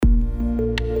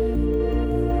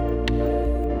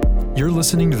You're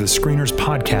listening to the Screeners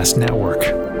Podcast Network.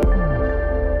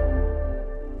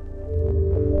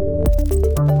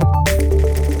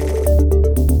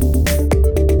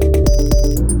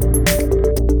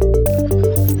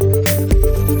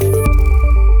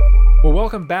 Well,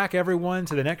 welcome back, everyone,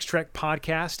 to the Next Trek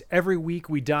Podcast. Every week,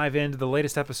 we dive into the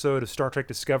latest episode of Star Trek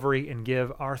Discovery and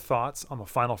give our thoughts on the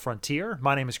final frontier.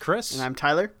 My name is Chris. And I'm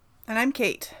Tyler. And I'm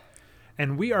Kate.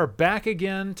 And we are back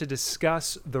again to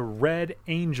discuss The Red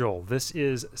Angel. This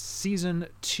is Season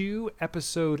 2,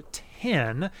 Episode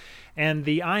 10, and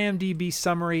the IMDb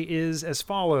summary is as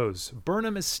follows.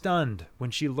 Burnham is stunned when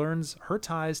she learns her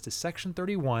ties to Section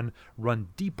 31 run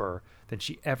deeper than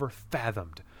she ever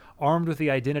fathomed. Armed with the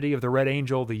identity of the Red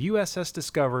Angel, the USS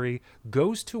Discovery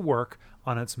goes to work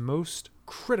on its most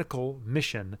critical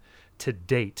mission to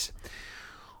date.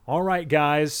 All right,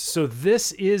 guys, so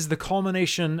this is the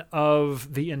culmination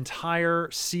of the entire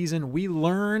season. We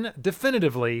learn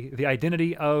definitively the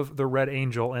identity of the Red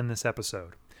Angel in this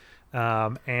episode.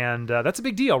 And that's a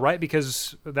big deal, right?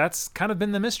 Because that's kind of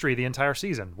been the mystery the entire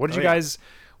season. What did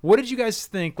you guys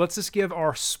think? Let's just give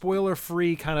our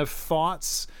spoiler-free kind of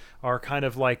thoughts, our kind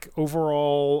of like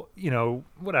overall,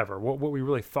 what we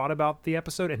really thought about the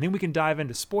episode. And then we can dive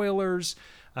into spoilers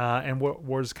and what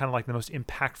was kind of like the most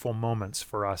impactful moments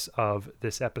for us of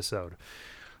this episode.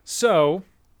 So,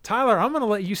 Tyler, I'm going to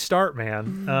let you start,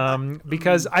 man,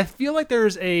 because I feel like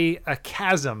there's a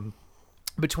chasm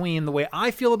between the way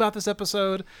I feel about this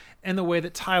episode and the way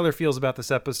that Tyler feels about this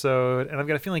episode, and I've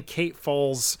got a feeling Kate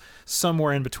falls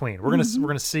somewhere in between. We're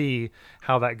gonna see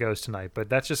how that goes tonight, but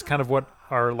that's just kind of what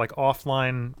our like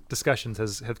offline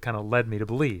discussions have kind of led me to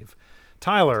believe.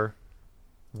 Tyler,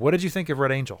 what did you think of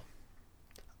Red Angel?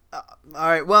 All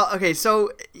right. Well, okay.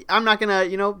 So I'm not gonna,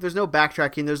 there's no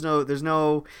backtracking. There's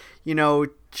no,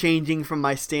 changing from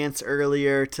my stance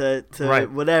earlier to right.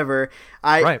 Whatever.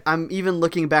 I'm even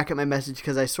looking back at my message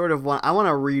because I sort of want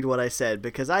to read what I said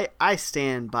because I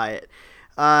stand by it.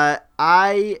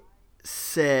 I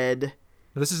said.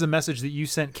 This is a message that you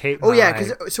sent Kate. Oh yeah,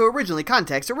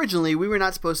 because originally we were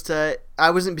not supposed to. I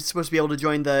wasn't supposed to be able to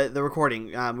join the recording.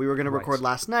 We were going to record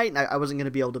last night, and I wasn't going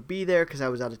to be able to be there because I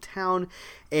was out of town.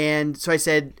 And so I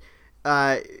said,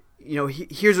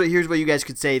 here's what you guys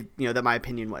could say. That my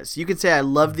opinion was. You could say I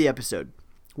loved the episode.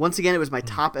 Once again, it was my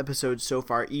top episode so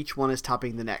far. Each one is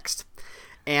topping the next.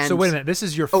 And so wait a minute, this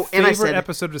is your favorite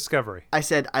episode of Discovery. I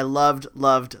said I loved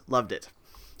it.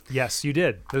 Yes, you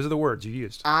did. Those are the words you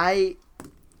used. I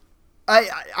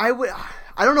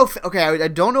don't know. I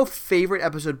don't know favorite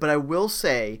episode, but I will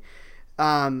say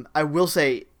of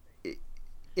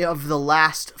the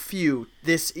last few,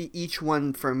 each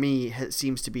one for me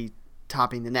seems to be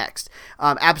topping the next.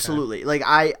 Absolutely. Okay.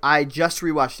 Like I just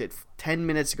rewatched it 10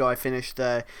 minutes ago. I finished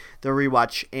the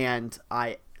rewatch and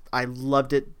I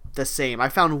loved it the same. I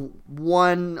found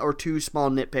one or two small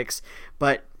nitpicks,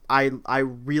 but I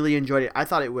really enjoyed it. I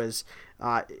thought it was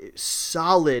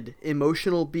solid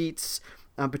emotional beats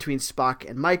between Spock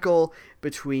and Michael,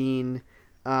 between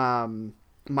Michael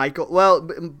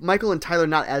and Tyler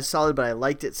not as solid, but I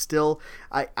liked it still.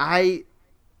 I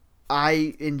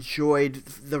enjoyed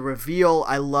the reveal.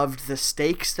 I loved the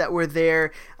stakes that were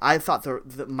there. I thought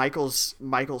the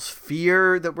Michael's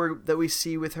fear that we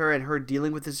see with her and her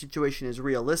dealing with the situation is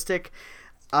realistic.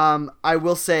 I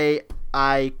will say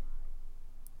I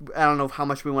don't know how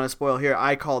much we want to spoil here.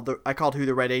 I called who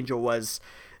the Red Angel was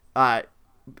at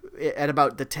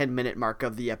about the 10-minute mark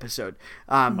of the episode.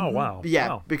 Oh wow! Yeah,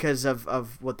 wow. Because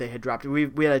of what they had dropped. We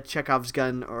had a Chekhov's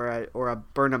gun or a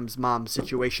Burnham's mom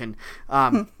situation,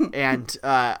 and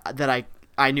that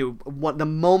I knew the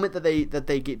moment that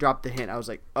they dropped the hint, I was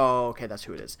like, oh okay, that's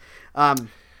who it is.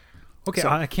 Okay, so,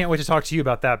 I can't wait to talk to you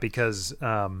about that because.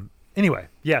 Anyway,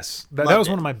 yes, that was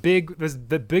one of my one of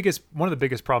the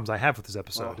biggest problems I have with this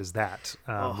episode is that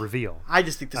reveal. I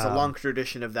just think there's a long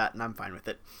tradition of that, and I'm fine with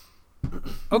it.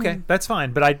 Okay, that's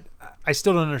fine, but I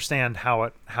still don't understand how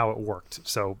it worked.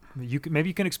 So maybe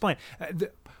you can explain.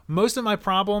 Most of my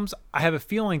problems, I have a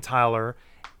feeling, Tyler,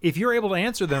 if you're able to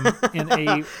answer them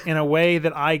in a way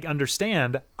that I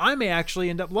understand, I may actually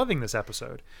end up loving this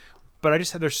episode. But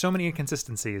there's so many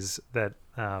inconsistencies that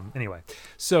anyway.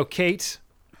 So Kate,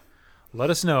 let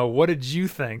us know, what did you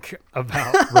think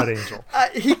about Red Angel?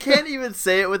 He can't even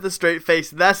say it with a straight face.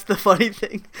 That's the funny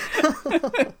thing.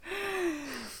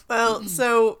 Well,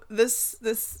 so this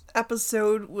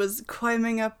episode was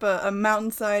climbing up a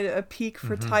mountainside, a peak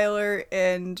for Tyler,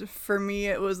 and for me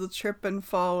it was a trip and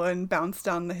fall and bounce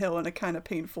down the hill in a kind of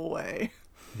painful way.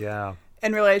 Yeah.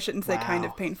 And really, I shouldn't say kind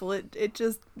of painful. It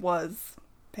just was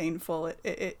painful.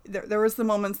 There was the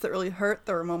moments that really hurt.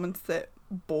 There were moments that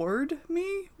bored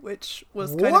me, which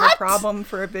was kind of a problem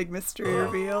for a big mystery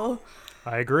reveal.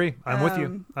 I agree. I'm with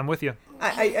you. I'm with you.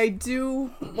 I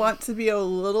do want to be a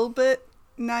little bit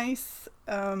nice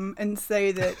and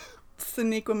say that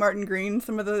Sonequa Martin Green,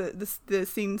 some of the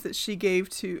scenes that she gave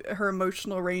to her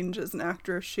emotional range as an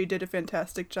actress, she did a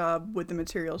fantastic job with the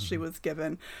material she was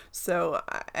given. So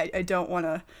I don't want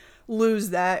to lose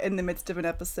that in the midst of an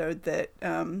episode that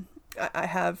I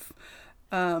have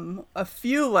a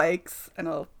few likes and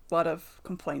a lot of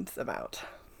complaints about.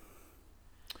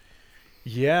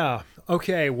 Yeah.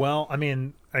 Okay. Well, I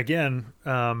mean, again,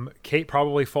 Kate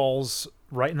probably falls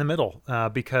right in the middle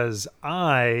because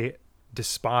I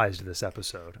despised this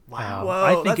episode. Wow.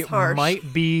 I think that's it harsh.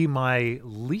 might be my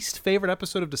least favorite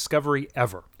episode of Discovery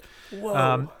ever.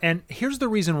 Whoa. And here's the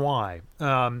reason why.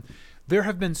 There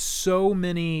have been so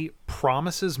many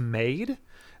promises made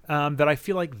that I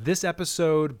feel like this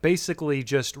episode basically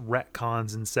just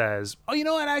retcons and says, oh, you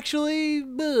know what, actually,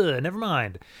 never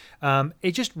mind.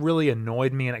 It just really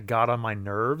annoyed me and it got on my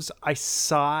nerves. I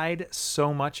sighed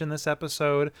so much in this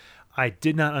episode. I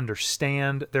did not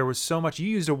understand. There was so much. You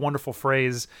used a wonderful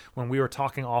phrase when we were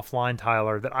talking offline,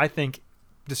 Tyler, that I think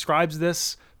describes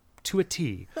this to a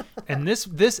T. And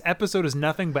this episode is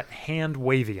nothing but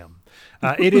hand-wavium.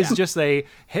 It is just a,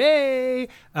 hey,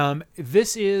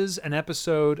 this is an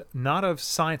episode not of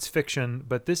science fiction,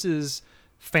 but this is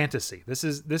fantasy.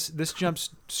 This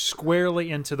jumps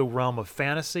squarely into the realm of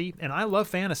fantasy, and I love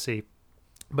fantasy,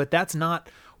 but that's not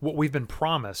what we've been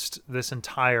promised this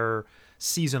entire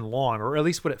season long, or at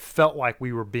least what it felt like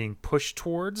we were being pushed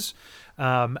towards.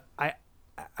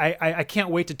 I can't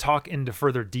wait to talk into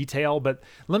further detail, but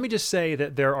let me just say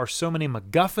that there are so many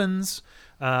MacGuffins,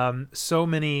 so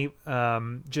many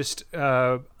just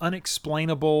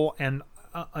unexplainable and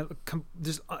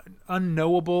just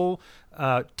unknowable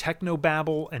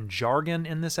technobabble and jargon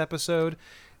in this episode.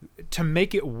 To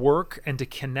make it work and to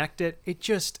connect it,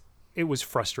 it was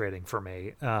frustrating for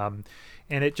me, and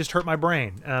it just hurt my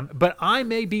brain. But I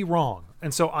may be wrong,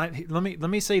 and so let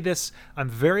me say this: I'm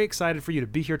very excited for you to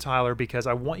be here, Tyler, because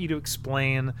I want you to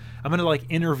explain. I'm going to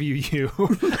interview you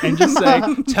and just say,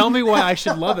 tell me why I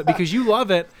should love it, because you love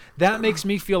it. That makes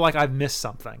me feel like I've missed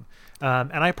something,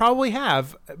 and I probably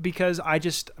have, because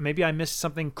maybe I missed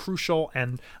something crucial,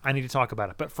 and I need to talk about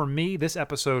it. But for me, this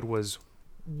episode was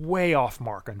way off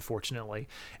mark, unfortunately,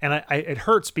 and it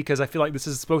hurts because I feel like this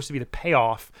is supposed to be the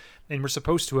payoff, and we're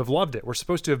supposed to have loved it. We're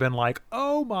supposed to have been like,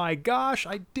 oh my gosh,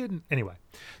 I didn't. Anyway,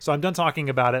 so I'm done talking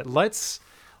about it. Let's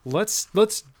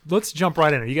jump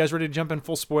right in. Are you guys ready to jump in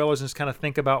full spoilers and just kind of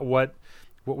think about what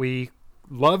we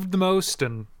loved the most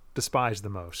and despised the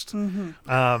most?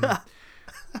 Mm-hmm.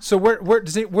 So where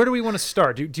do we want to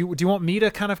start? Do you want me to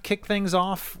kind of kick things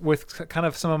off with kind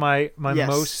of some of my Yes.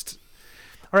 most?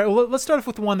 All right, well, let's start off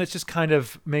with one that's just kind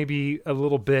of maybe a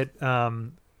little bit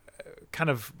kind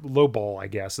of low ball, I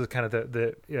guess, kind of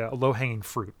the low-hanging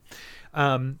fruit.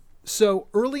 So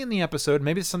early in the episode,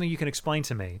 maybe it's something you can explain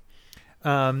to me.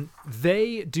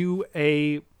 They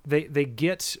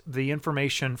get the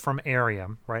information from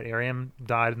Airiam, right? Airiam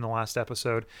died in the last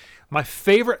episode. My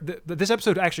favorite, this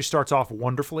episode actually starts off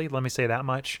wonderfully, let me say that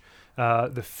much.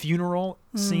 The funeral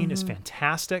scene is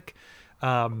fantastic.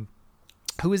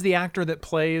 Who is the actor that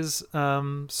plays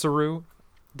Saru?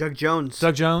 Doug Jones.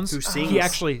 Doug Jones. Who sings. He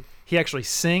actually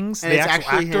sings. And the it's actual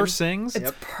actually actor him. sings.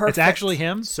 It's perfect. It's actually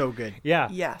him. So good. Yeah.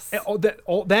 Yes. And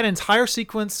that entire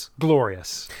sequence,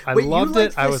 glorious. I Wait, you loved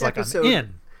liked it. I this was like, I'm episode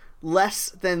in. Less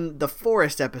than the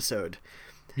Forest episode.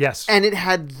 Yes. And it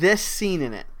had this scene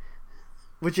in it,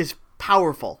 which is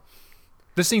powerful.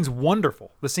 The scene's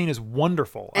wonderful. The scene is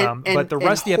wonderful. And, but the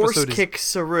rest of the episode Horse Kick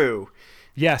Saru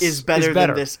is better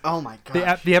than this. Oh my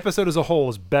gosh. The episode as a whole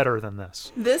is better than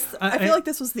this. I feel like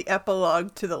this was the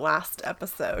epilogue to the last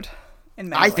episode. In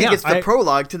many I ways. think it's the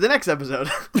prologue to the next episode.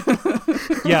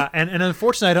 Yeah, and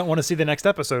unfortunately, I don't want to see the next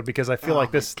episode because I feel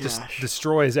like this my just gosh.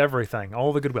 destroys everything,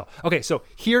 all the goodwill. Okay, so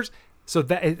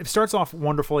that it starts off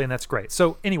wonderfully, and that's great.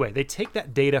 So anyway, they take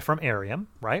that data from Airiam,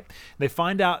 right? They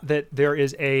find out that there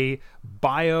is a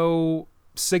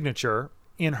biosignature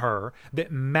in her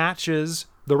that matches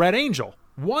the Red Angel.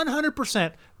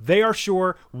 100%, they are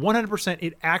sure, 100%,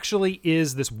 it actually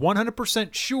is this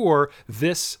 100% sure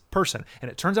this person. And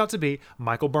it turns out to be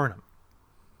Michael Burnham.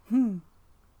 And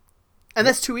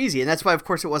that's too easy, and that's why, of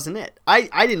course, it wasn't it. I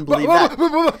didn't believe But that.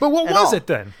 what at was all. it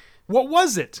then? What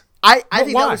was it? I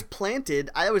think why? that was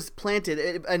planted.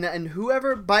 And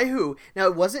whoever, by who? Now,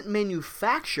 it wasn't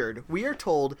manufactured. We are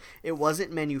told it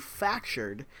wasn't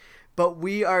manufactured, but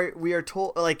we are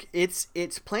told like it's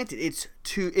planted.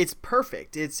 It's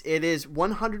perfect. It is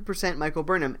 100% Michael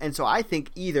Burnham, and so I think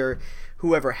either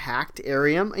whoever hacked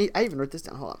Arium. I even wrote this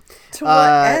down. Hold on. To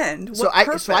what end? So What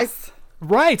purpose?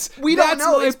 Right. We That's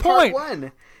don't know. my It's point. part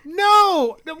one.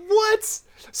 No. What?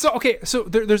 So okay. So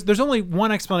there's only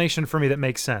one explanation for me that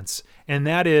makes sense, and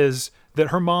that is that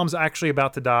her mom's actually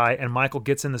about to die, and Michael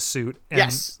gets in the suit and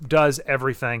Yes. does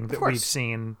everything that course. we've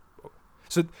seen.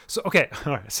 So okay.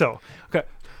 All right. So okay.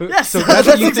 Yes. So that's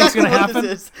what you exactly think's going to what happen.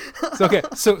 this is. So okay.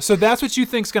 So that's what you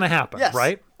think's going to happen, Yes.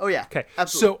 right? Oh yeah. Okay.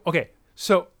 Absolutely.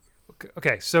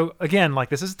 So again, like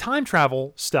this is time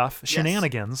travel stuff,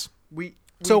 shenanigans. we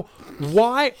So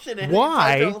why shenanigans.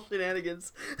 Why? With the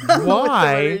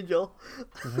Red Angel.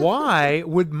 why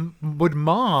would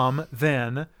mom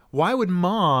then? Why would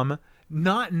mom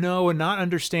not know and not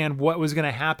understand what was going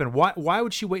to happen? Why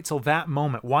would she wait till that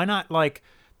moment? Why not like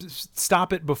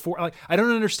stop it before? Like I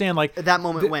don't understand. Like At that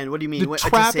moment, when? What do you mean? the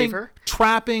To save her?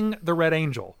 trapping the Red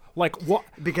Angel. Like what?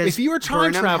 Because if you were a time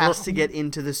Burnham traveler, has to get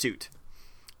into the suit,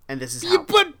 and this is Yeah, how.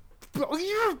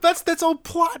 but that's all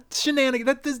plot shenanigans.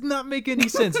 That does not make any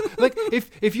sense. Like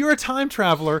if you're a time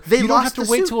traveler, They you don't have lost to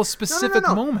the wait suit. till a specific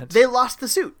No. moment. They lost the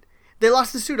suit. They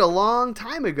lost the suit a long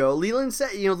time ago. Leland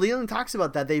said, Leland talks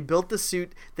about that. They built the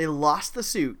suit. They lost the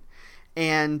suit,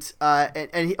 and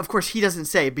he, of course he doesn't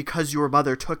say because your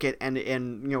mother took it and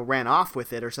ran off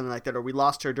with it or something like that, or we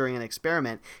lost her during an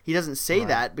experiment. He doesn't say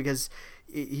that because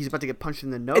he's about to get punched in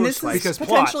the nose. And this twice. is Because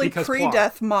potentially plot.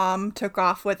 pre-death mom took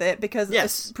off with it because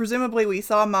Yes. presumably we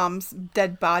saw mom's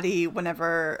dead body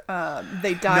whenever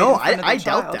they died. No, in front of the I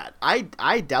doubt child. that.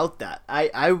 I doubt that.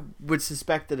 I would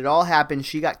suspect that it all happened.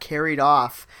 She got carried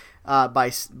off by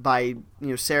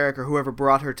Sarek or whoever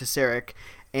brought her to Sarek,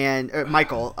 and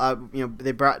Michael.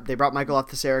 They brought Michael off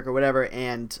to Sarek or whatever,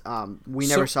 and we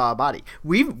never saw a body.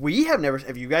 We have never.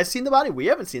 Have you guys seen the body? We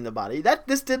haven't seen the body.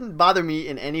 This didn't bother me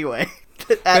in any way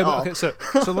at all. Okay, so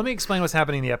let me explain what's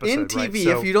happening in the episode. In TV,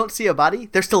 right? So if you don't see a body,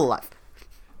 they're still alive.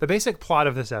 the basic plot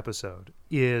of this episode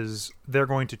is they're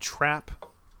going to trap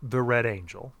the Red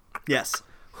Angel, Yes.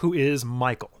 who is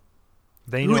Michael.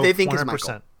 They Who know they think 100%. is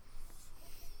Michael.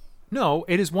 No,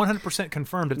 it is 100%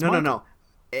 confirmed. It's Michael.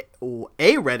 No.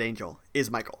 A Red Angel is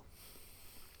Michael.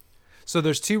 So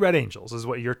there's two Red Angels, is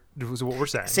what we're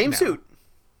saying. Same now. suit,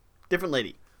 different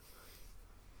lady.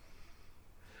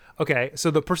 Okay, so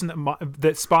the person that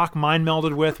Spock mind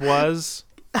melded with was.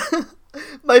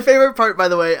 My favorite part, by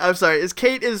the way, I'm sorry, is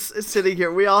Kate is sitting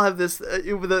here. We all have this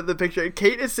the picture.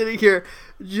 Kate is sitting here,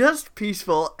 just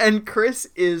peaceful, and Chris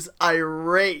is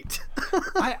irate.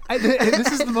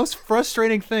 This is the most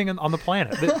frustrating thing on the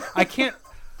planet.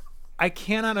 I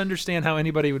cannot understand how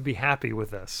anybody would be happy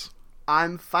with this.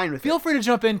 I'm fine with Feel it. free to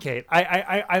jump in, Kate.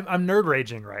 I'm nerd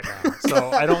raging right now,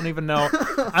 so I don't even know.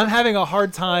 I'm having a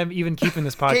hard time even keeping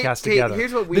this podcast Kate, together.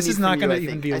 here's what we this need is not going to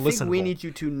even be I listenable. think we need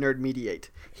you to nerd mediate.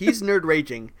 He's nerd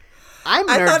raging. I'm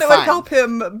I nerd thought it fine. would help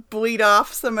him bleed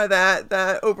off some of that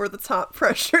over the top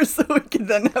pressure so we could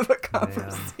then have a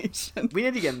conversation. We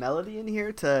need to get Melody in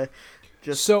here to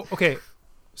just. So okay,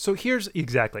 so here's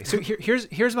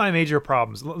here's my major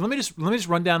problems. Let me just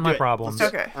run down my Do it. problems.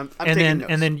 Let's do it. Okay. I'm and taking then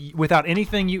notes. and then without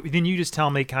anything, you just tell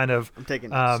me kind of. I'm taking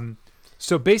notes.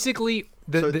 So basically,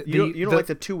 you don't like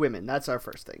the two women. That's our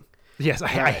first thing. Yes, I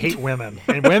hate women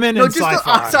and women No, in just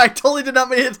sci-fi. I'm sorry, I totally did not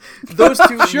mean it. Those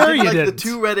two. Sure you like the didn't.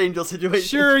 two Red Angel situation.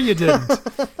 Sure you didn't.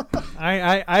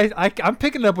 I'm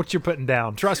picking up what you're putting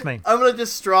down. Trust me. I'm gonna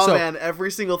just straw So- man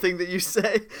every single thing that you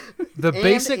say. The And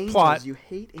basic angels. plot. You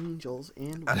hate angels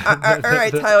and. All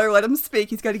right, Tyler, let him speak.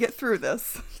 He's got to get through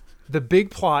this. The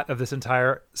big plot of this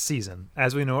entire season,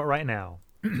 as we know it right now,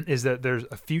 is that there's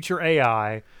a future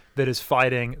AI that is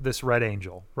fighting this Red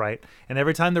Angel, right? And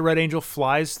every time the Red Angel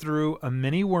flies through a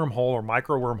mini wormhole or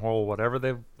micro wormhole, whatever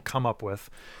they've come up with,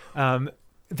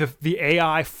 the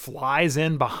AI flies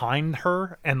in behind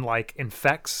her and like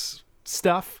infects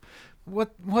stuff.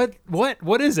 What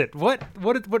is it?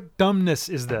 What dumbness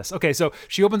is this? Okay, so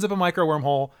she opens up a micro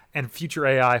wormhole and future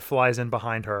AI flies in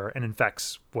behind her and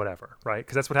infects whatever, right?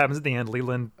 Because that's what happens at the end.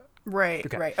 Leland. Right,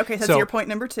 Okay. right. Okay, so So- that's your point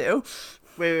number 2.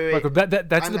 Wait. Like,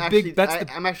 that's I'm the actually, big. That's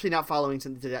the I'm actually not following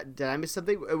something. Did I miss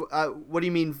something? What do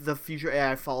you mean the future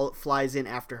AI flies in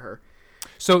after her?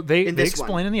 So they this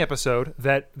explain one. in the episode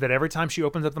that every time she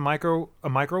opens up a micro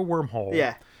wormhole,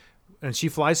 Yeah. and she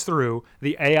flies through,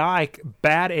 the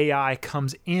bad AI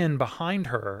comes in behind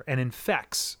her and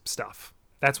infects stuff.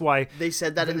 That's why, They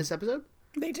said that in this episode?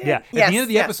 They did. yeah. At Yes, the end of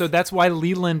the yes. episode, that's why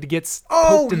Leland gets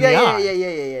Oh, poked in yeah, the yeah,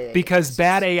 eye. yeah. Because Yes.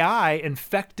 bad AI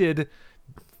infected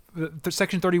the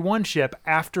Section 31 ship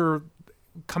after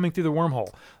coming through the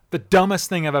wormhole. The dumbest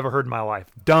thing I've ever heard in my life.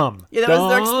 Dumb. Yeah, that was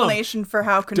their Dumb. explanation for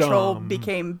how Control Dumb.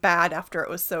 became bad after it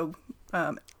was so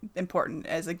important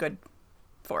as a good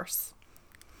force.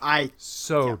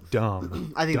 So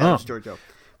dumb. I think dumb. that was Giorgio.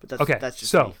 But that's Okay, that's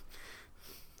just so me.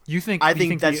 you think I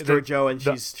think that's the- Giorgio, and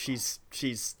the-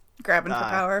 she's Grabbing for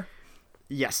power.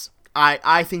 yes.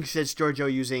 I think it's Giorgio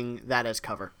using that as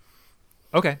cover.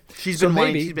 okay. She's So been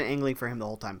maybe she's been angling for him the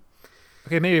whole time.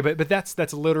 Okay, maybe, but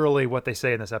that's literally what they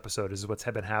say in this episode is what's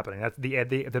been happening. That's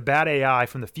the bad AI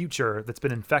from the future that's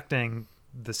been infecting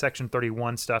the Section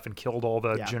 31 stuff and killed all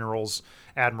the generals,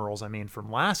 admirals. I mean,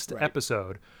 from last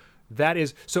episode, that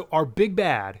is so. Our big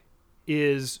bad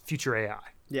is future AI,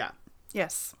 Yeah.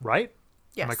 Yes. right?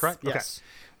 Yes. Am I correct? Yes. Okay.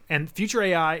 And future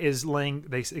AI is laying.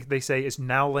 They say is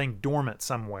now laying dormant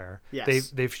somewhere. Yes.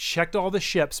 They've checked all the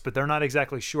ships, but they're not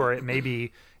exactly sure. It may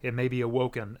be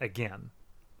awoken again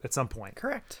at some point.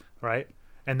 Correct. Right?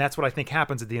 And that's what I think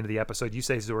happens at the end of the episode. You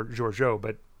say Giorgio,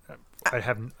 but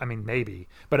maybe.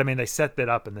 But I mean, they set that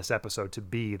up in this episode to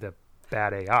be the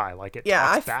bad AI. Like it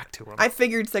talks back to him. I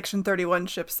figured Section 31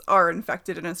 ships are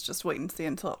infected, and it's just wait and see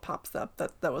until it pops up.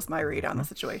 That was my read on the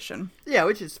situation. Yeah,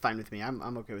 which is fine with me.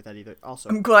 I'm okay with that either. Also,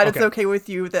 I'm glad it's Okay. okay with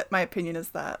you that my opinion is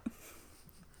that.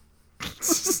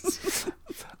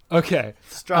 Okay.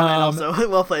 straw man also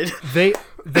well played. They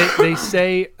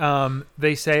say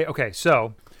okay,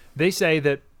 so they say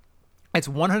that it's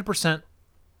 100%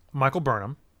 Michael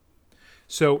Burnham.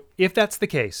 So if that's the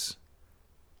case,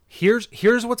 here's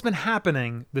what's been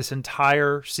happening this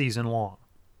entire season long.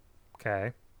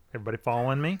 Okay, everybody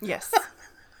following me? Yes.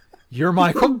 You're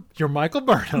Michael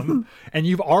Burnham, and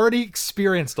you've already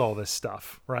experienced all this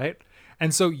stuff, right?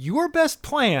 And so your best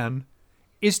plan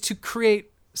is to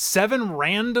create 7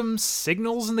 random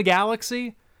signals in the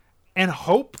galaxy and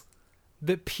hope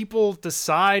that people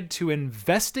decide to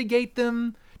investigate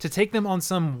them, to take them on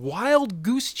some wild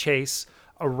goose chase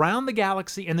around the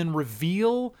galaxy, and then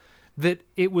reveal that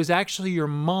it was actually your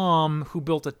mom who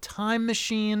built a time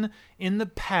machine in the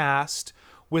past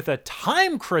with a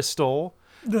time crystal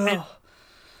and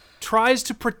tries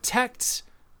to protect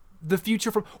the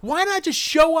future from. Why not just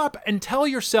show up and tell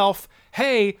yourself,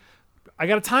 hey, I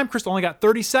got a time crystal, only got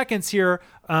 30 seconds here.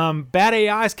 Bad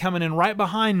AI's coming in right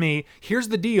behind me. Here's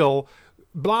the deal.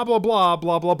 Blah, blah, blah,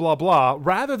 blah, blah, blah, blah,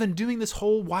 rather than doing this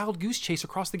whole wild goose chase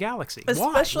across the galaxy.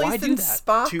 Especially Why do since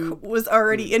that? Spock was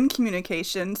already in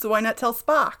communication, so why not tell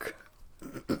Spock?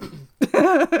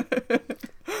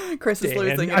 Chris is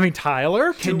losing it. I mean,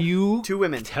 Tyler, can you two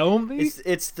women tell me?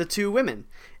 It's the two women.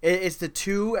 It's the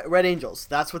two Red Angels.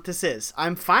 That's what this is.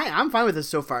 I'm fine with this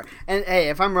so far. And hey,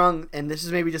 if I'm wrong, and this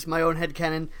is maybe just my own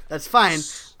headcanon, that's fine.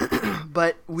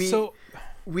 But we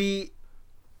already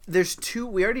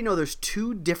know there's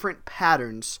 2 different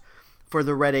patterns for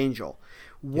the Red Angel.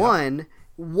 One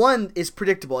is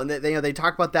predictable, and they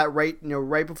talk about that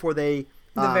right before they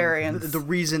The variance. The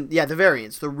reason, the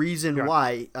variance. The reason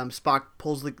why Spock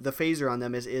pulls the phaser on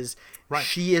them is Right.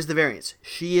 she is the variance.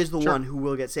 She is the one who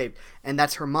will get saved, and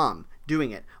that's her mom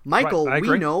doing it. Michael, Right, I we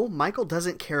agree. know Michael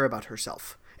doesn't care about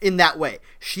herself in that way.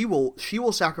 She will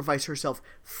sacrifice herself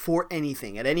for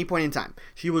anything at any point in time.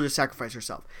 She will just sacrifice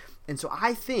herself, and so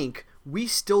I think we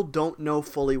still don't know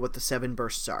fully what the 7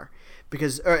 bursts are,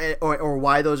 because or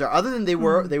why those are. Other than they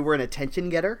were an attention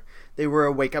getter. They were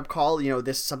a wake up call.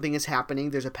 Something is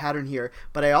happening. There's a pattern here.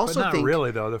 But I also not think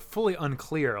really though. They're fully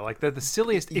unclear. Like they're the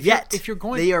silliest. If you're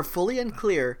going, they are fully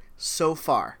unclear so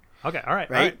far. Okay. All right.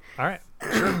 Right? All right.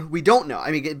 We don't know.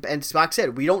 I mean, and Spock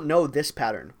said we don't know this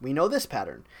pattern. We know this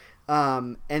pattern.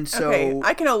 And so Okay,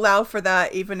 I can allow for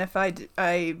that, even if I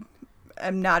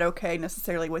am not okay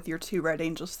necessarily with your 2 Red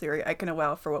Angels theory. I can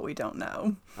allow for what we don't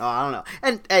know. Oh, I don't know.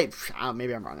 And hey,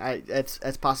 maybe I'm wrong.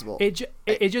 It's possible.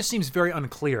 It just seems very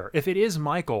unclear. If it is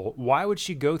Michael, why would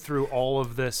she go through all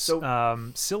of this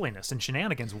silliness and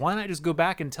shenanigans? Why not just go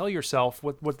back and tell yourself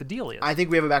what the deal is? I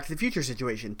think we have a Back to the Future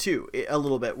situation too, a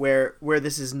little bit, where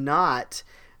this is not.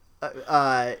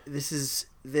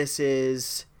 This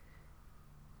is.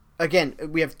 Again,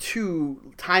 we have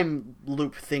 2 time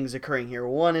loop things occurring here.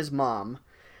 One is mom,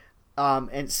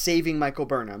 and saving Michael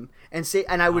Burnham,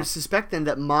 and I would suspect then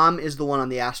that mom is the one on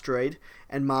the asteroid,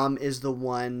 and mom is the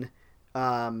one.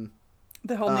 The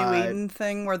whole New Eden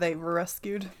thing where they were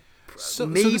rescued. so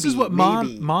this is what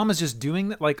mom is just doing.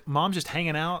 That like mom's just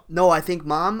hanging out. No, I think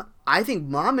mom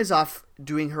is off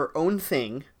doing her own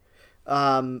thing.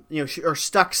 Or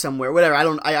stuck somewhere, whatever. I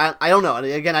don't know.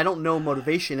 Again, I don't know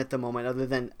motivation at the moment, other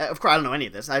than, of course, I don't know any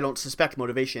of this. I don't suspect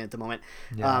motivation at the moment.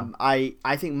 Yeah.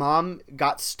 I think mom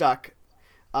got stuck,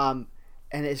 and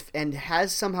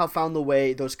has somehow found the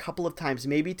way those couple of times,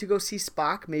 maybe to go see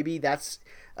Spock. Maybe that's,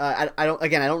 I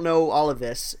don't know all of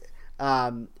this.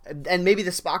 And maybe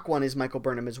the Spock one is Michael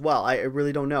Burnham as well. I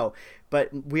really don't know. But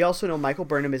we also know Michael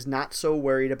Burnham is not so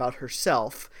worried about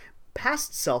herself.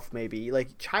 past self, maybe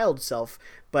like child self,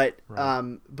 but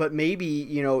maybe,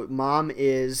 you know, mom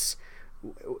is,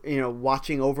 you know,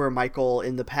 watching over Michael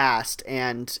in the past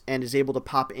and is able to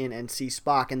pop in and see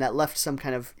Spock, and that left some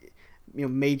kind of, you know,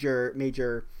 major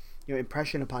you know,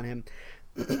 impression upon him.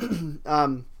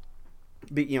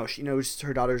 But, you know, she knows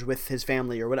her daughter's with his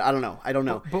family or what. I don't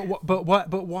know.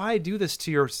 But why do this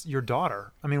to your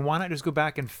daughter? I mean, why not just go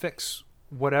back and fix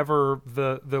whatever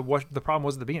what the problem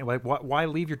was at the beginning? Like, why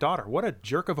leave your daughter? What a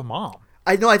jerk of a mom.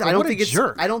 I know. I don't think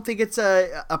it's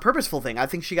a purposeful thing. I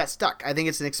think she got stuck. I think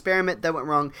it's an experiment that went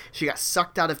wrong. She got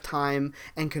sucked out of time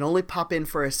and can only pop in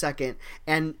for a second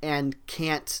and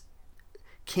can't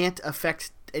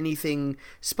affect anything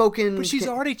spoken. But she's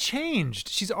already changed.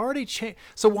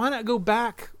 So why not go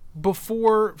back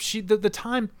before the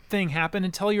time thing happened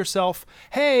and tell yourself,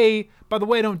 hey, by the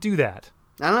way, don't do that.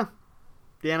 I don't know.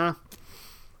 Yeah, I don't know.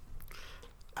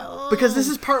 Because this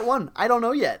is part 1. I don't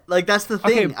know yet. Like, that's the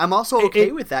thing. Okay, I'm also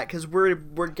okay with that because we're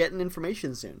getting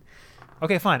information soon.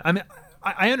 Okay, fine. I mean,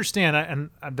 I understand, and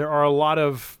there are a lot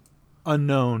of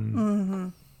unknown. Mm-hmm.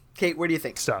 Kate, what do you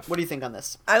think? Stuff. What do you think on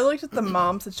this? I looked at the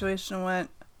mom situation and went,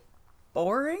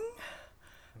 boring.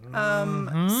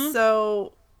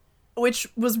 So, which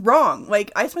was wrong.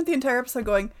 Like, I spent the entire episode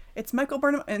going, it's Michael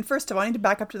Burnham. And first of all, I need to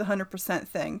back up to the 100%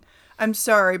 thing. I'm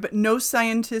sorry, but no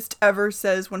scientist ever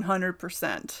says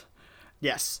 100%.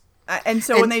 Yes. And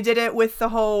when they did it with the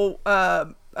whole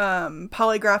polygraphing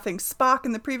Spock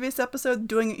in the previous episode,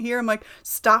 doing it here, I'm like,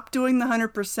 stop doing the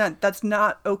 100%. That's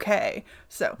not okay.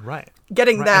 So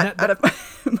getting that out of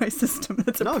my system,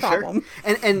 that's a problem.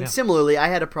 Sure. And similarly, I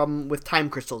had a problem with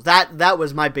time crystals. That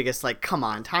was my biggest, like, come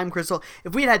on, time crystal.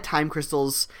 If we had time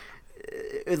crystals,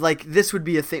 like, this would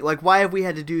be a thing. Like, why have we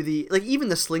had to do even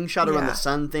the slingshot around the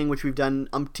sun thing, which we've done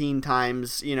umpteen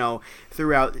times, you know,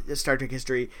 throughout Star Trek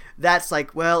history. That's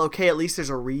like, well, okay, at least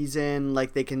there's a reason.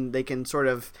 Like, they can sort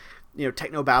of, you know,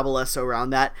 technobabble us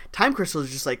around that. Time crystals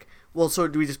are just like, well, so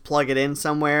do we just plug it in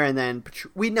somewhere and then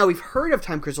we've heard of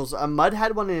time crystals. Mudd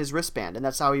had one in his wristband, and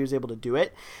that's how he was able to do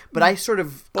it. But I sort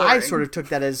of took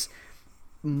that as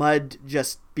Mudd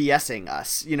just BSing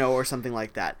us, you know, or something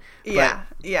like that. Yeah,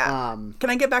 but, yeah. Can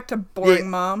I get back to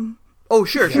boring mom? Oh,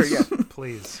 sure, yeah.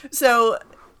 Please. So,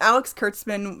 Alex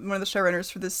Kurtzman, one of the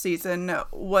showrunners for this season,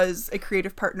 was a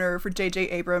creative partner for J.J.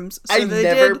 Abrams. So I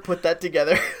never put that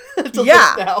together until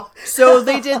just now. So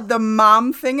they did the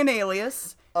mom thing in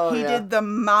Alias. He did the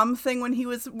mom thing when he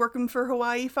was working for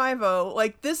Hawaii Five-0.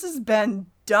 Like, this has been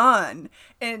done.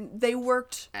 And they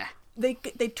worked... They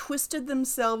twisted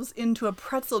themselves into a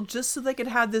pretzel just so they could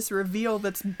have this reveal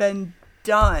that's been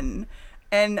done,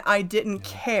 and I didn't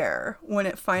care when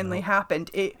it finally happened.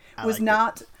 It was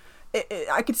not.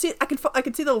 I could see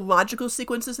the logical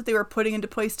sequences that they were putting into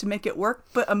place to make it work,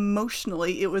 but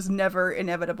emotionally, it was never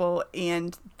inevitable,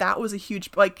 and that was a huge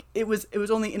it was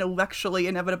only intellectually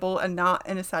inevitable and not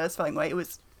in a satisfying way. It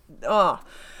was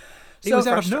it was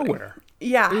out of nowhere.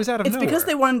 Yeah, it was out of nowhere. It's because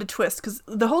they wanted to twist, because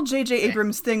the whole J.J.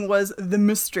 Abrams thing was the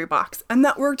mystery box, and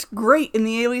that worked great in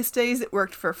the Alias days. It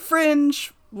worked for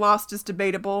Fringe. Lost is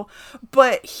debatable.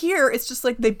 But here, it's just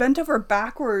like they bent over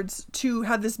backwards to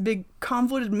have this big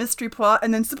convoluted mystery plot,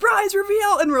 and then surprise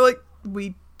reveal, and we're like,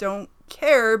 we don't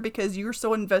care because you're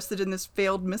so invested in this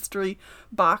failed mystery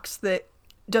box that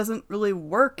doesn't really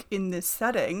work in this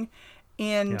setting.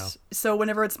 And so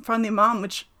whenever it's finally mom,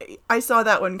 which I saw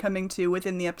that one coming to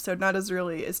within the episode, not as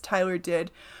early as Tyler did,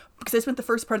 because I spent the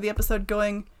first part of the episode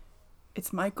going,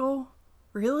 it's Michael?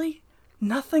 Really?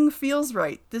 Nothing feels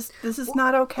right. This is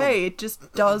not okay. It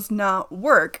just does not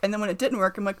work. And then when it didn't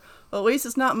work, I'm like, well, at least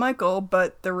it's not Michael,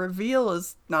 but the reveal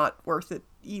is not worth it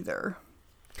either.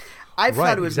 I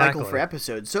thought it was Michael for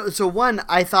episodes. So one,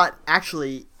 I thought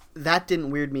actually that didn't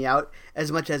weird me out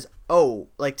as much as,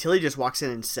 like Tilly just walks in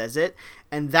and says it,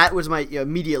 and that was my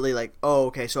immediately like,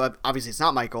 okay, so obviously it's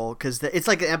not Michael, because it's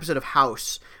like an episode of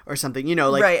House or something, you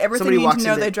know, like right. Everything you need to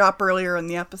know they drop earlier in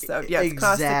the episode. Yes, exactly.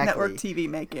 Classic network TV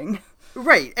making.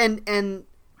 Right, and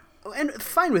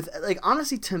fine with, like,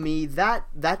 honestly, to me that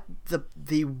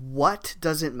the what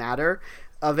doesn't matter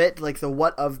of it, like the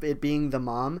what of it being the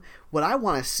mom. What I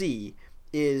want to see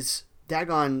is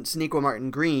daggone Sonequa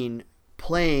Martin Green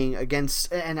playing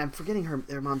against, and I'm forgetting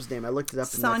their mom's name. I looked it up.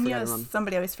 Sonia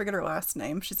somebody. I always forget her last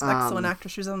name. She's an excellent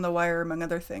actress. She's on The Wire, among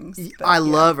other things. I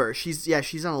love her. She's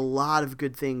on a lot of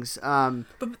good things.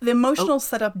 But the emotional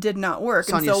setup did not work.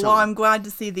 Sonia, and so while I'm glad to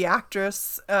see the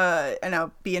actress, and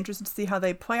I'll be interested to see how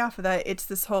they play off of that, it's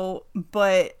this whole,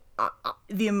 but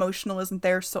the emotional isn't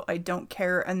there, so I don't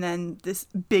care. And then this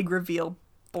big reveal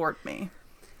bored me.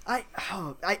 I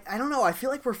don't know. I feel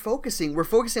like we're focusing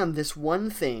on this one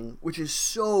thing, which is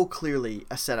so clearly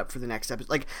a setup for the next episode.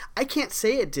 Like, I can't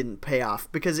say it didn't pay off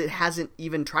because it hasn't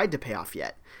even tried to pay off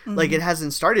yet. Mm-hmm. Like, it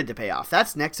hasn't started to pay off.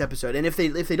 That's next episode. And if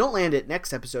they don't land it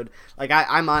next episode, like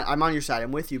I'm on your side.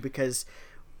 I'm with you because.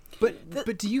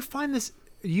 But do you find this?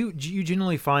 You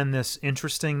genuinely find this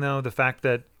interesting though? The fact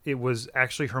that it was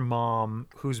actually her mom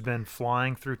who's been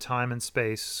flying through time and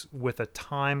space with a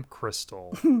time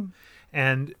crystal.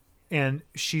 And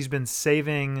she's been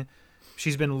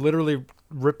literally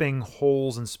ripping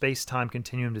holes in space-time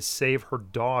continuum to save her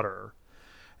daughter.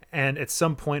 And at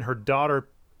some point, her daughter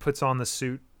puts on the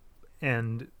suit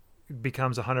and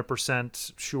becomes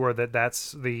 100% sure that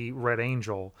that's the Red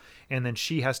Angel. And then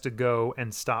she has to go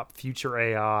and stop future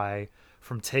AI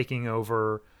from taking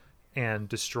over and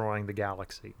destroying the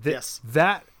galaxy. Yes.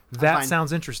 That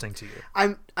sounds interesting to you.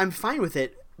 I'm fine with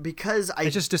it. Because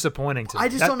it's just disappointing to me. I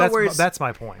just don't know where that's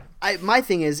my point. My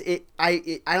thing is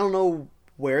I don't know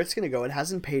where it's gonna go. It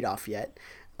hasn't paid off yet.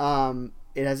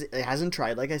 It hasn't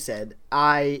tried, like I said.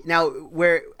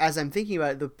 As I'm thinking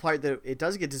about it, the part that it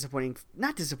does get disappointing,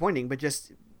 not disappointing, but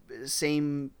just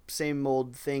same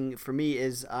old thing for me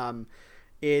is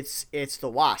it's the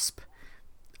Wasp,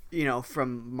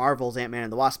 from Marvel's Ant-Man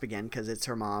and the Wasp again, because it's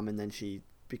her mom and then she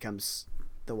becomes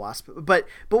the Wasp, but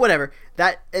whatever,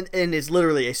 that and it's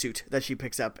literally a suit that she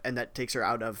picks up and that takes her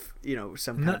out of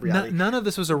some kind of reality. None of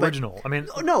this was original. I mean,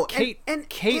 no, Kate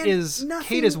is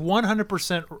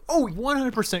 100%.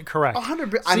 100% correct.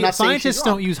 100%. I'm not saying scientists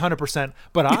don't use 100%,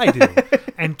 but I do.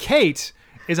 And Kate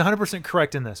is 100%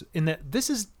 correct in this. In that this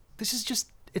is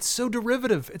just, it's so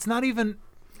derivative. It's not even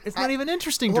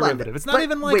interesting derivative. It's not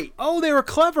even like, they were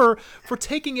clever for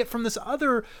taking it from this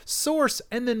other source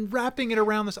and then wrapping it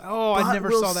around this. I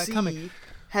never saw that coming.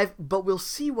 But we'll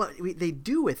see what they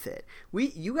do with it.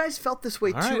 You guys felt this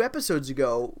way 2 episodes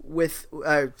ago with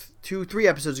 3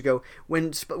 episodes ago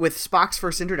with Spock's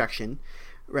first introduction,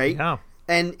 right? Yeah.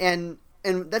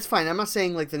 And that's fine. I'm not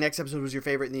saying like the next episode was your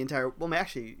favorite in the entire. Well,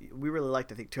 actually, we really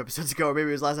liked, I think, 2 episodes ago, or maybe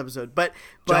it was last episode. But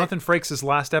Jonathan Frakes'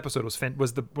 last episode was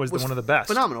one of the best.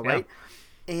 Phenomenal, right?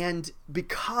 And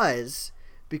because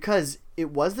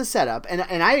it was the setup,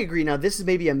 and I agree. Now this is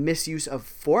maybe a misuse of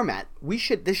format. This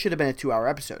should have been a 2-hour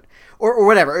episode, or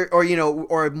whatever,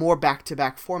 or more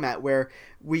back-to-back format where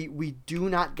we do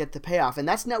not get the payoff, and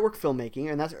that's network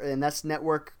filmmaking, and that's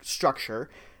network structure.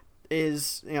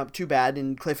 Is too bad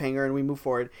in cliffhanger, and we move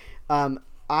forward.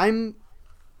 I'm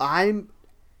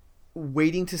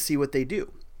waiting to see what they do.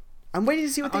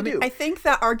 I think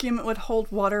that argument would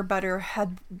hold water better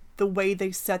had the way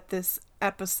they set this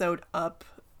episode up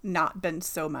not been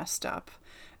so messed up.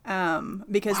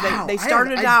 Because they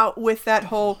started out with that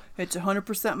whole, it's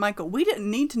 100% Michael. We didn't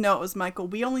need to know it was Michael.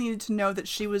 We only needed to know that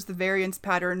she was the variance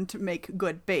pattern to make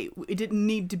good bait. It didn't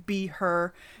need to be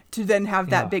her to then have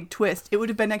that big twist. It would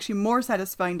have been actually more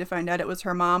satisfying to find out it was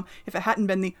her mom if it hadn't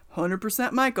been the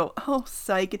 100% Michael. Oh,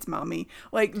 psych, it's mommy.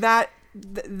 Like that.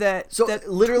 So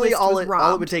literally all it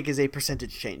would take is a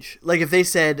percentage change. Like if they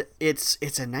said it's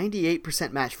a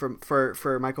 98% match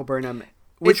for Michael Burnham,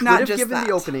 which would have given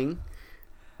the opening.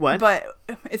 What? But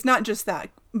it's not just that.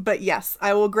 But yes,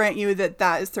 I will grant you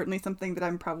that is certainly something that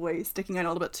I'm probably sticking on a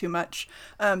little bit too much.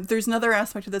 There's another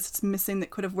aspect of this that's missing that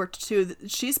could have worked too.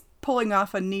 She's pulling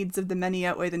off a needs of the many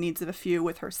outweigh the needs of a few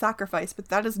with her sacrifice, but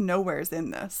that is nowheres in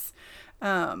this.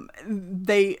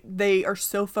 They are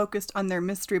so focused on their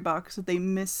mystery box that they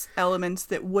miss elements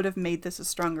that would have made this a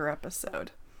stronger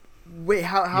episode. Wait,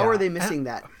 how are they missing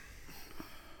that?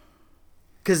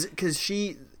 Because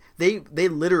They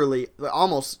literally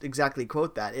almost exactly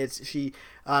quote that. It's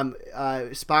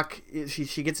Spock.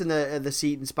 She gets in the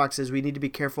seat and Spock says, "We need to be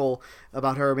careful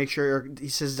about her. Make sure." He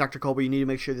says, "Dr. Culber, you need to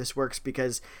make sure this works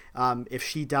because if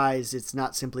she dies,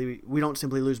 we don't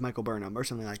simply lose Michael Burnham or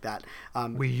something like that.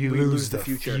 We lose the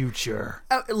future."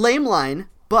 Lame line,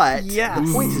 but the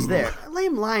point is there.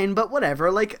 Lame line, but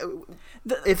whatever. Like.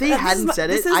 If he hadn't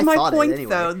said it, I thought it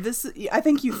anyway. This is my point, though. I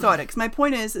think you thought it. Because my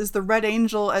point is the Red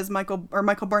Angel as Michael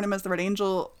Burnham as the Red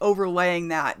Angel overlaying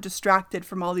that distracted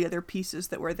from all the other pieces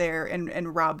that were there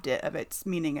and robbed it of its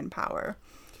meaning and power.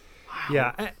 Wow.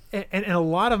 Yeah, and a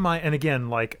lot of and again,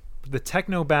 like the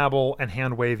technobabble and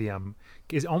hand-wavium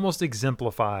is almost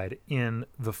exemplified in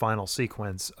the final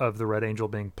sequence of the Red Angel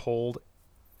being pulled,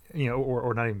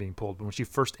 or not even being pulled, but when she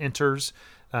first enters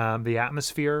the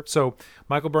atmosphere. So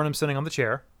Michael Burnham's sitting on the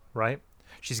chair, right?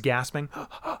 She's gasping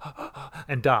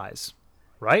and dies,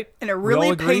 right? In a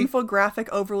really painful, graphic,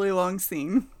 overly long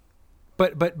scene.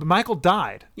 But Michael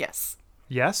died. Yes.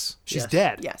 Yes? She's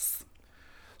dead. Yes.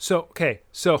 So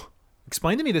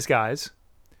explain to me this, guys.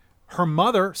 her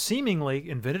mother seemingly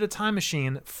invented a time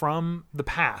machine from the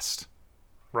past,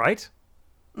 right?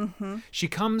 Mm-hmm. She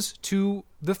comes to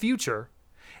the future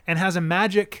and has a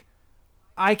magic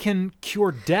I can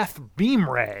cure death beam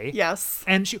ray. Yes.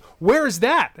 And where is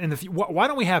that? And why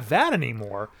don't we have that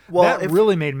anymore? Well, that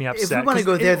really made me upset. If we want to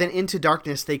go there, then Into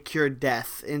Darkness, they cured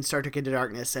death in Star Trek Into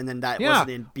Darkness, and then that wasn't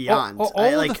in Beyond.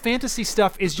 All the fantasy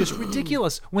stuff is just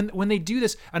ridiculous when they do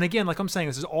this. And again, like I'm saying,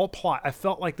 this is all plot. I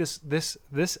felt like this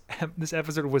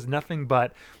episode was nothing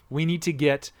but we need to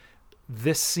get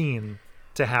this scene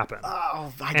to happen.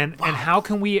 And how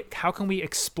can we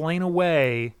explain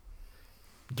away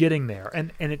getting there?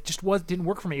 And it just didn't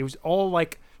work for me. It was all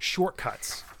like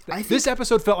shortcuts. This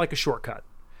episode felt like a shortcut.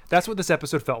 That's what this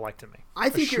episode felt like to me. I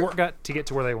think a shortcut to get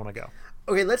to where they want to go.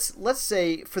 Okay, let's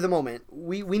say for the moment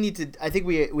we need to. I think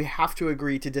we have to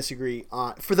agree to disagree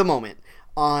on for the moment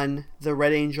on the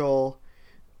Red Angel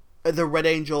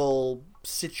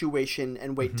situation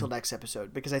and wait until next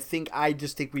episode, because I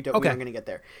just think we aren't going to get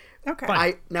there. Okay.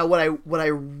 What I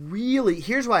really,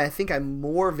 here's why I think I'm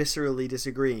more viscerally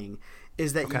disagreeing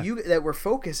is that that we're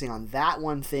focusing on that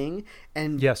one thing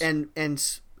and the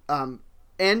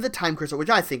time crystal, which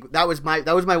I think that was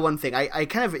my one thing. I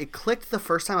kind of, it clicked the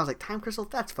first time. I was like, time crystal,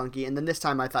 that's funky, and then this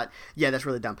time I thought, yeah, that's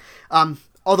really dumb.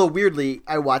 Although weirdly,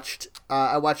 I watched.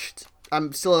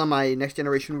 I'm still on my Next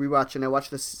Generation rewatch, and I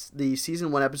watched the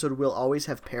season 1 episode "We'll Always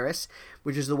Have Paris,"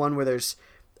 which is the one where there's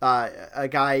a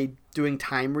guy doing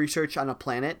time research on a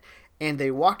planet, and they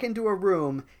walk into a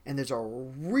room, and there's a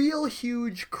real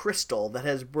huge crystal that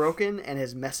has broken and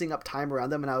is messing up time around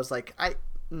them, and I was like,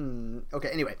 okay.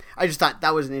 Anyway, I just thought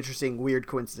that was an interesting, weird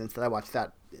coincidence that I watched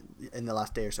that in the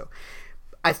last day or so.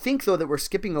 I think, though, that we're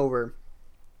skipping over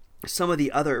some of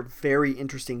the other very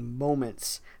interesting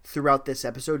moments throughout this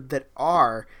episode that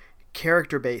are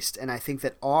character based, and I think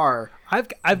that are I've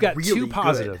got really two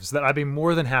positives that I'd be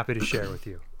more than happy to share with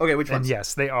you. Okay, which ones? And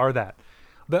yes, they are that.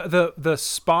 The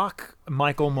Spock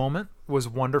Michael moment was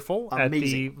wonderful.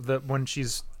 Amazing. At the when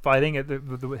she's fighting at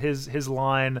his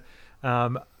line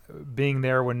being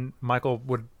there when Michael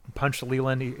would punch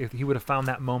Leland, if he would have found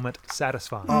that moment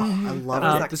satisfying. Oh, I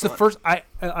love it. This is the first. As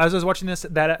I was watching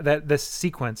this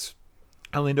sequence,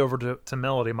 I leaned over to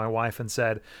Melody, my wife, and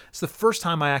said, "It's the first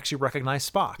time I actually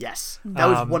recognized Spock." Yes, that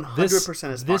was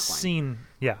 100% a Spock this line. scene.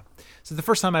 Yeah, so the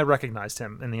first time I recognized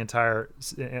him in the entire,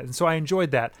 and so I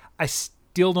enjoyed that. I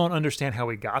still don't understand how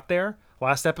he got there.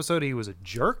 Last episode he was a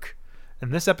jerk,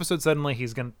 and this episode suddenly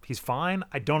he's fine.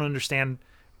 I don't understand.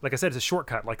 Like I said, it's a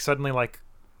shortcut. Like suddenly, like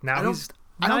now I don't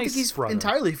think he's brother.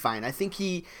 entirely fine. I think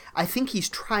he's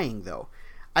trying, though.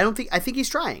 I think he's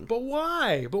trying. But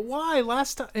why?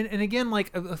 Last time, and again,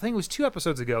 like I think it was 2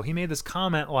 episodes ago, he made this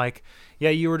comment like, "Yeah,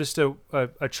 you were just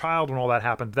a child when all that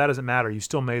happened. That doesn't matter. You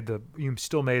still made it.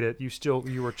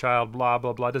 You were a child. Blah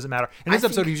blah blah. It doesn't matter." In this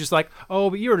episode, he's just like, "Oh,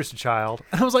 but you were just a child."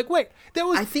 And I was like, "Wait, that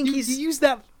was." I think you used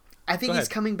that. I think he's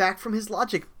coming back from his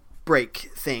logic break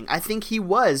thing. I think he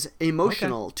was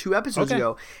emotional 2 episodes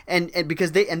ago, and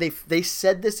because they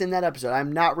said this in that episode.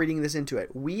 I'm not reading this into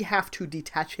it. We have to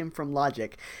detach him from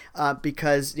logic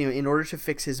because in order to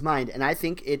fix his mind. And I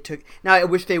think it took. Now I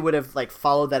wish they would have like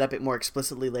followed that up more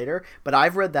explicitly later. But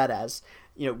I've read that as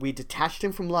we detached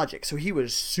him from logic, so he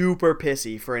was super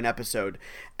pissy for an episode,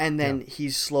 and then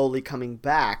he's slowly coming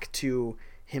back to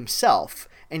himself,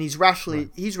 and he's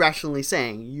rationally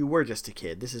saying, "You were just a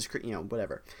kid. This is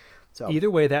whatever." So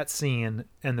either way, that scene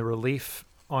and the relief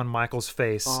on Michael's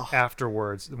face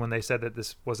afterwards, when they said that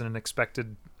this wasn't an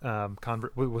expected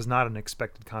was not an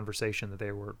expected conversation that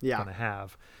they were going to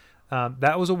have,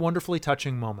 that was a wonderfully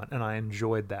touching moment, and I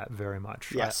enjoyed that very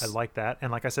much. Yes, I like that, and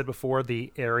like I said before,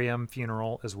 the Ariam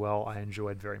funeral as well, I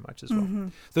enjoyed very much as well. Mm-hmm.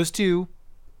 Those two,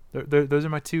 those are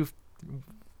my 2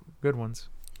 good ones.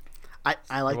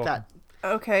 I like that.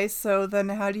 Okay, so then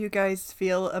how do you guys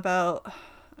feel about,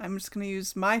 I'm just going to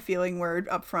use my feeling word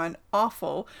up front,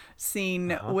 awful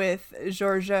scene with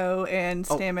Giorgio and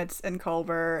Stamets and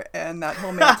Culber and that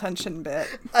whole male tension bit.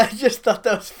 I just thought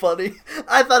that was funny.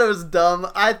 I thought it was dumb.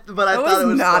 I thought it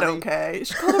was not funny. Okay.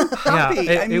 She called him puppy.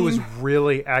 Yeah, it was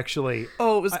really actually.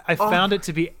 Oh, it was. I found it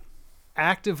to be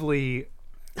actively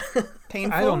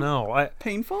painful. I don't know.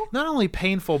 Painful? Not only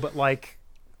painful, but like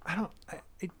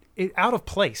it out of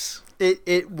place.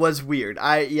 It was weird.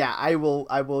 I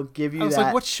will give you that. I was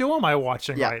like, what show am I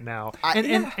watching right now?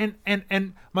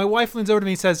 And my wife leans over to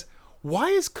me and says, "Why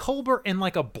is Culber in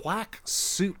like a black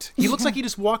suit? He looks like he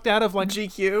just walked out of like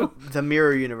GQ, the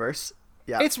Mirror Universe."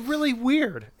 Yeah. It's really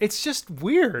weird. It's just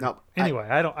weird. No, anyway,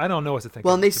 I don't know what to think.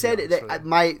 Well, of and it, they said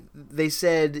they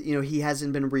said he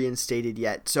hasn't been reinstated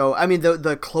yet. So I mean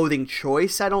the clothing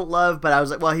choice I don't love, but I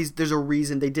was like, well, there's a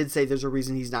reason. They did say there's a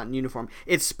reason he's not in uniform.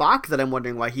 It's Spock that I'm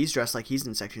wondering why he's dressed like he's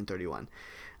in Section 31.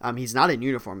 He's not in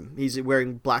uniform. He's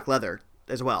wearing black leather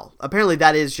as well. Apparently,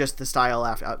 that is just the style.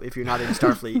 If you're not in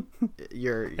Starfleet,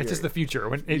 it's just the future.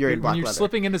 When you're you're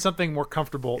slipping into something more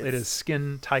comfortable, it is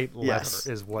skin tight leather. Yes.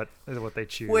 is what they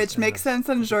choose. Which makes sense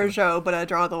in Giorgio, but I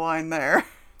draw the line there.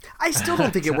 I still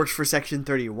don't think it works for Section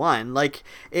 31. Like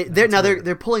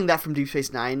they're pulling that from Deep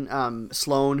Space Nine.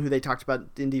 Sloan, who they talked about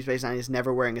in Deep Space Nine, is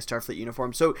never wearing a Starfleet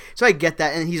uniform. So I get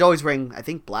that, and he's always wearing, I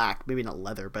think, black. Maybe not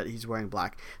leather, but he's wearing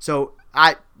black. So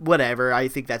I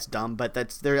think that's dumb, but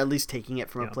they're at least taking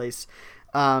it from a place.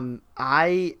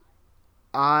 I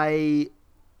thought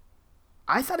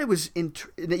it was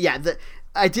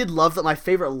I did love that. My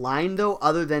favorite line, though,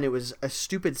 other than it was a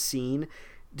stupid scene.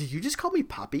 Did you just call me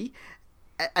Poppy?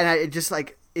 And I just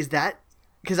like, is that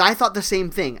because I thought the same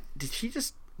thing? Did she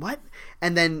just what?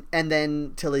 And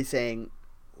then Tilly saying,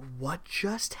 "What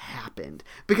just happened?"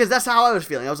 Because that's how I was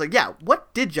feeling. I was like, "Yeah,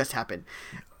 what did just happen?"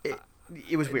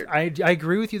 It was weird. I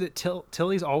agree with you that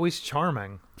Tilly's always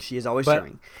charming. She is always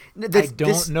charming. I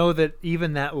don't know that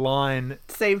even that line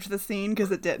saved the scene because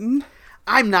it didn't.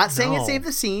 I'm not saying it saved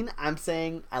the scene. I'm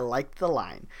saying I liked the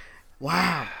line.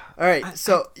 Wow. All right,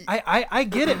 so I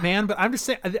get it, man, but I'm just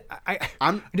saying,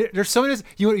 there's so many.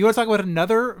 You want to talk about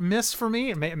another miss for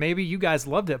me? Maybe you guys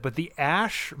loved it, but the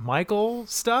Ash Michael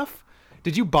stuff.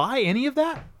 Did you buy any of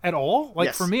that at all? Like,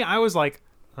 yes. For me, I was like,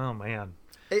 oh man,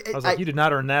 I was like, you did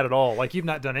not earn that at all. Like, you've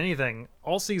not done anything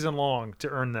all season long to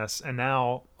earn this, and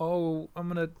now,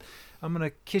 I'm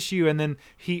gonna kiss you, and then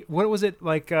what was it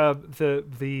like? I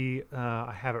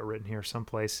have it written here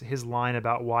someplace. His line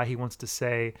about why he wants to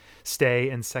stay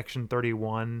in Section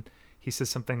 31. He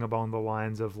says something along the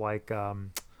lines of like, let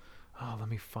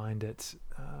me find it.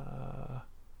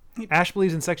 Ash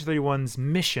believes in Section 31's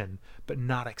mission, but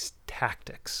not its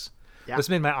tactics. Yeah. This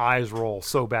made my eyes roll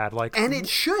so bad. Like, and it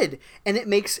should, and it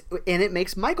makes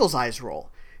Michael's eyes roll.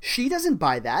 She doesn't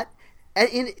buy that,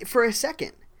 for a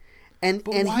second. And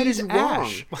why he's wrong.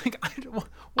 Ash? Like,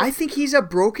 I think he's a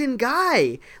broken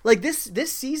guy. Like this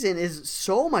season is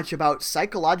so much about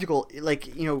psychological,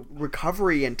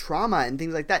 recovery and trauma and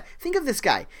things like that. Think of this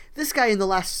guy. This guy in the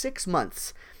last 6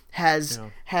 months has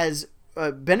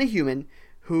been a human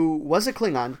who was a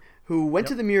Klingon, who went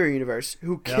to the Mirror Universe,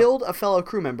 who killed a fellow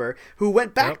crew member, who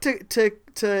went back to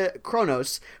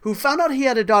Kronos, who found out he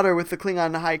had a daughter with the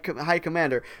Klingon High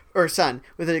Commander, or son,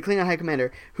 with a Klingon High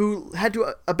Commander, who had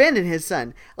to abandon his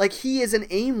son. Like, he is an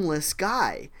aimless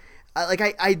guy.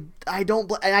 I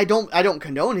don't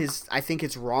condone his. I think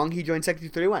it's wrong he joined Section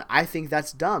 31. I think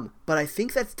that's dumb, but I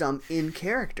think that's dumb in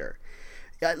character.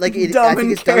 Dumb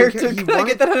in character. Can I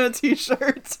get that on a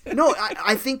T-shirt? No,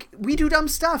 I think we do dumb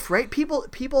stuff, right?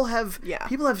 People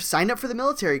have signed up for the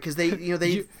military because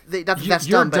that's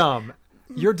you're dumb. Dumb.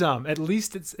 You're dumb. At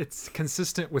least it's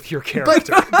consistent with your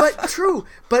character. But true.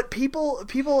 But people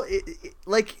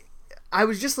like. I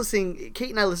was just listening. Kate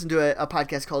and I listened to a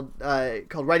podcast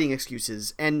called Writing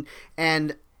Excuses, and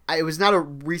it was not a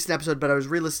recent episode, but I was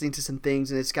re-listening to some things,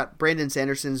 and it's got Brandon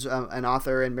Sanderson's an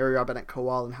author, and Mary Robinette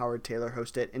Kowal and Howard Taylor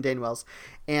host it, and Dan Wells,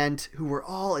 and who were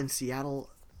all in Seattle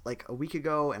like a week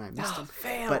ago, and I missed them.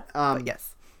 Fail. But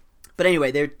yes. But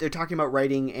anyway, they're talking about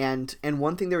writing, and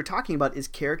one thing they were talking about is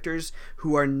characters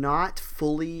who are not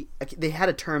fully. They had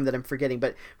a term that I'm forgetting,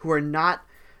 but who are not,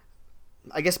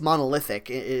 I guess,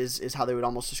 monolithic is how they would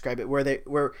almost describe it,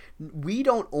 where we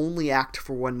don't only act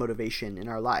for one motivation in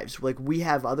our lives. Like, we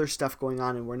have other stuff going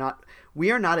on, and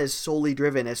we are not as solely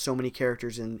driven as so many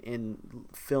characters in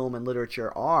film and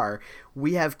literature are.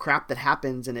 We have crap that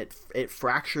happens, and it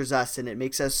fractures us, and it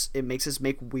makes us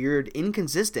make weird,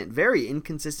 very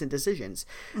inconsistent decisions.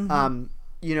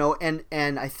 Mm-hmm.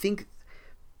 And I think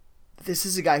this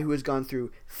is a guy who has gone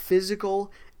through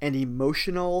physical and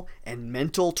emotional and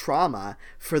mental trauma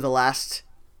for the last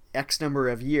X number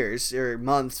of years or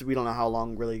months. We don't know how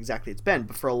long really exactly it's been,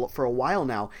 but for a while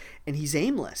now, and he's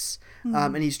aimless.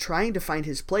 Mm-hmm. And he's trying to find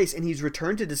his place, and he's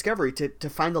returned to Discovery to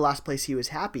find the last place he was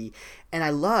happy. And I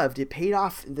loved it. Paid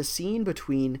off the scene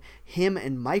between him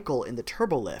and Michael in the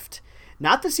turbolift.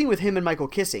 Not the scene with him and Michael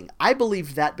kissing. I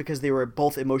believed that because they were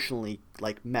both emotionally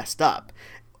messed up.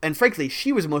 And frankly,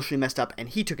 she was emotionally messed up, and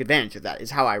he took advantage of that.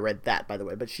 Is how I read that, by the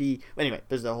way. But anyway,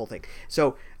 there's the whole thing.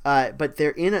 So, but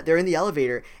they're in the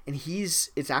elevator, and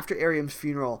it's after Ariam's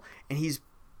funeral, and he's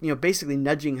basically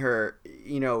nudging her,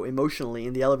 emotionally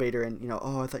in the elevator, and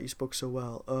oh, I thought you spoke so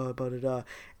well,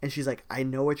 and she's like, I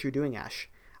know what you're doing,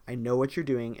 Ash. I know what you're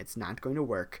doing. It's not going to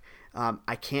work.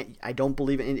 I don't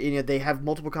believe it. And, they have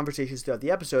multiple conversations throughout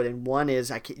the episode, and one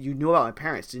is, you knew about my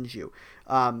parents, didn't you?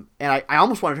 And I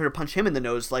almost wanted her to punch him in the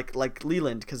nose like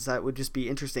Leland, because that would just be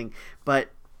interesting. But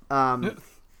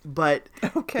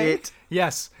okay.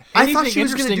 Yes. I thought Anything she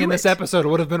was going to interesting do in this it. episode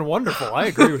would have been wonderful. I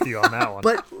agree with you on that one.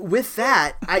 But with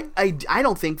that, I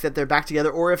don't think that they're back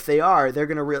together, or if they are, they're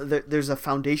gonna there's a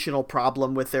foundational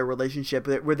problem with their relationship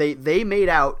where they made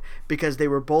out because they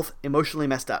were both emotionally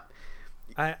messed up.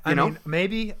 I mean,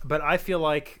 maybe, but I feel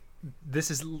like this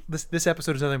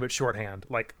episode is nothing but shorthand.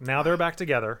 Like, now they're back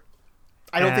together.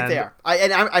 I don't think they are.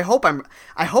 I hope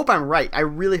I'm right. I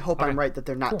really hope I'm right that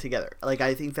they're not together. Like,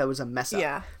 I think that was a mess up.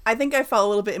 Yeah, I think I fall a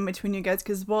little bit in between you guys,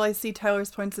 because while I see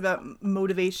Tyler's points about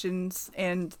motivations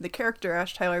and the character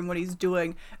Ash Tyler and what he's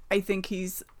doing, I think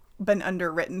he's been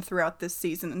underwritten throughout this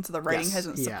season, and so the writing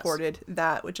hasn't supported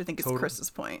that, which I think is Chris's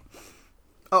point.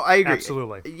 Oh, I agree.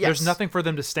 Absolutely. Yes. There's nothing for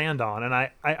them to stand on. And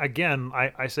I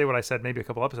say what I said maybe a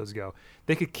couple episodes ago.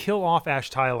 They could kill off Ash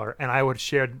Tyler and I would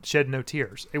shed no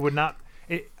tears. It would not.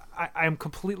 I'm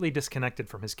completely disconnected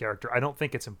from his character. I don't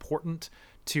think it's important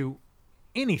to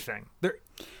anything.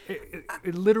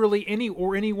 Literally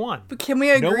anyone. But can we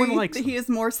agree no one likes that he is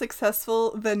more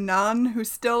successful than Nan, who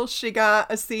still, she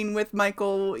got a scene with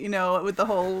Michael, with the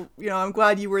whole, I'm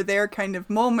glad you were there kind of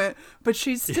moment, but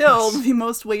she's still the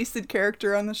most wasted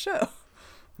character on the show.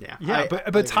 Yeah.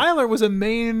 But Tyler was a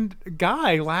main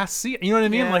guy last season. You know what I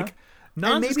mean? Yeah. Like,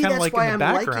 Nan's maybe kind of that's like why in the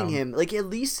I'm background. liking him. Like, at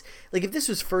least, like, if this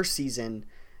was first season,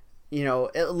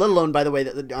 let alone, by the way,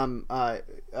 that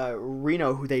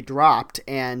Reno, who they dropped,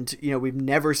 and we've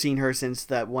never seen her since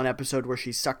that one episode where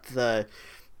she sucked the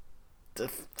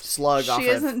slug off of She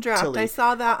isn't dropped. Tilly. I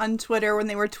saw that on Twitter when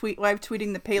they were live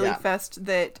tweeting the Paley Fest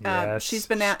that Yes.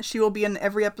 she will be in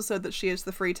every episode that she has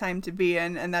the free time to be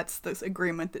in, and that's the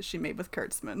agreement that she made with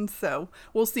Kurtzman. So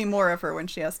we'll see more of her when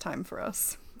she has time for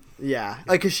us. Yeah,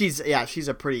 because she's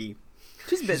a pretty.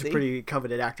 She's busy. She's a pretty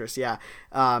coveted actress, yeah.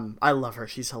 I love her.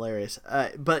 She's hilarious.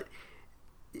 But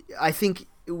I think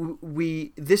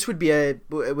this would be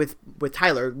with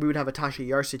Tyler, we would have a Tasha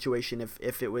Yar situation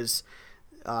if it was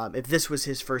if this was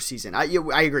his first season. I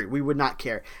agree. We would not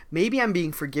care. Maybe I'm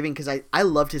being forgiving because I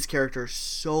loved his character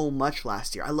so much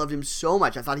last year. I loved him so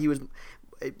much. I thought he was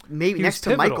next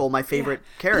to Michael, my favorite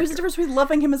character. There's a difference between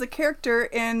loving him as a character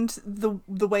and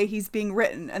the way he's being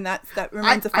written, and that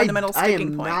remains a fundamental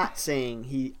sticking point. I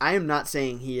am not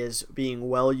saying he is being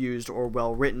well used or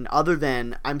well written, other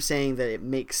than I'm saying that it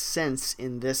makes sense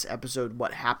in this episode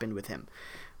what happened with him.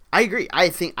 I agree. I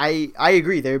think I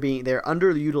agree. They're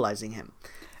underutilizing him.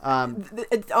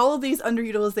 All of these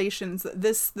underutilizations,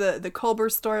 the Culber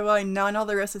storyline, none all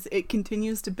the rest, it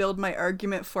continues to build my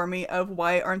argument for me of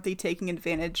why aren't they taking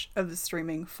advantage of the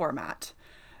streaming format.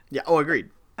 Yeah. Oh, agreed.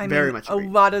 Very much agreed. A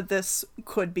lot of this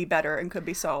could be better and could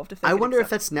be solved. If they I wonder if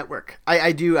that's network.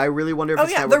 I do. I really wonder if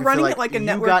it's network. They're running it like a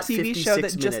network TV show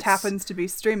that just happens to be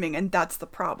streaming, and that's the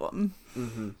problem.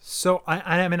 Mm-hmm. So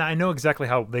I mean, I know exactly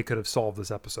how they could have solved this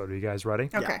episode. Are you guys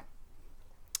ready? Okay.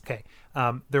 Yeah.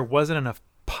 Okay. There wasn't enough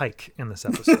Pike in this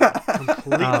episode.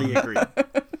 Completely agree.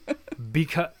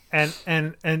 Because and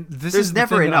this There's is the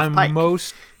never thing that enough I'm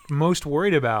Pike. most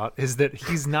worried about is that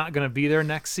he's not going to be there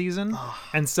next season,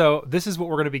 and so this is what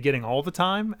we're going to be getting all the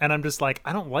time. And I'm just like,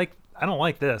 I don't like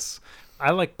this.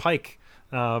 I like Pike,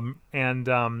 so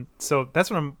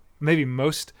that's what I'm maybe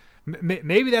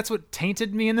that's what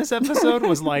tainted me in this episode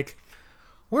was like,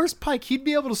 where's Pike? He'd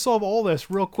be able to solve all this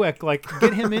real quick. Like,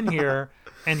 get him in here,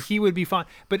 and he would be fine.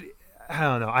 But I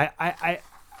don't know. I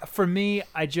for me,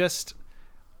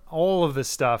 all of this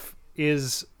stuff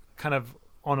is kind of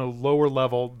on a lower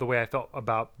level the way I felt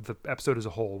about the episode as a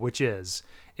whole, which is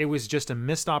it was just a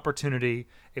missed opportunity.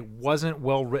 It wasn't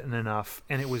well written enough,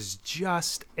 and it was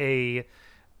just a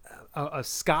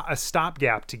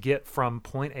stopgap to get from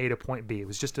point A to point B. It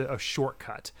was just a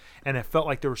shortcut, and it felt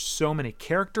like there were so many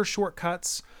character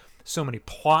shortcuts, so many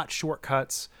plot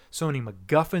shortcuts, so many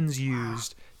MacGuffins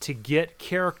used to get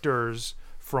characters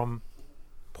from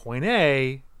point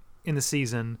A in the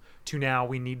season to now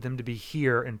we need them to be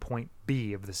here in point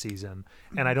B of the season.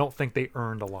 And I don't think they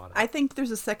earned a lot of it. I think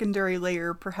there's a secondary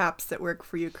layer perhaps that worked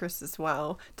for you, Chris, as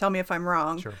well. Tell me if I'm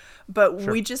wrong. Sure. But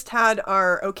we just had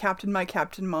our "Oh Captain, My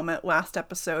Captain" moment last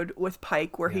episode with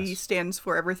Pike, where he stands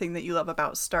for everything that you love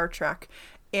about Star Trek.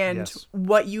 And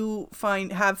what you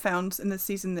have found in this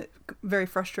season that very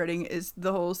frustrating is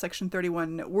the whole Section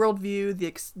 31 worldview,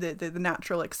 the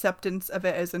natural acceptance of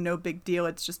it as a no big deal.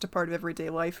 It's just a part of everyday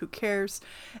life. Who cares?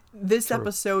 This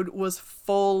episode was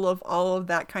full of all of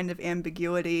that kind of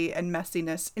ambiguity and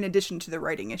messiness, in addition to the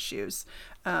writing issues.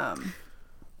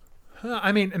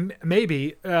 I mean,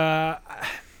 maybe.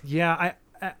 Yeah,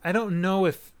 I don't know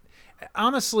if.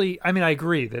 Honestly, I mean, I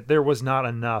agree that there was not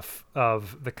enough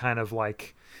of the kind of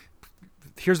like,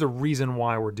 here's the reason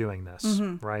why we're doing this,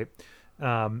 right?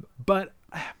 But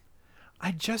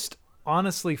I just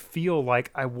honestly feel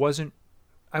like I wasn't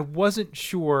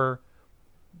sure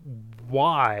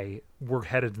why we're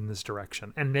headed in this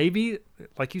direction. And maybe,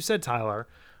 like you said, Tyler,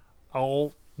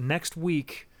 I'll next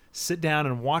week sit down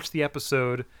and watch the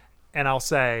episode and I'll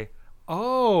say,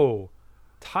 oh,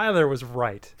 Tyler was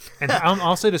right. And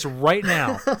I'll say this right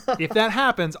now. If that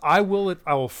happens, I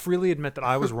will freely admit that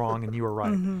I was wrong and you were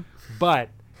right. But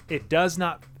it does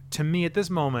not, to me at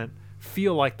this moment,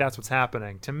 feel like that's what's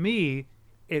happening. To me,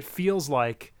 it feels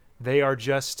like they are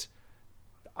just,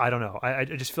 I don't know. I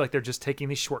just feel like they're just taking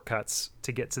these shortcuts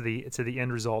to get to the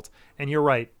end result. And you're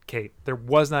right, Kate. There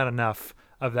was not enough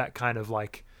of that kind of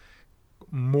like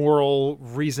moral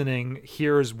reasoning.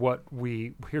 Here's what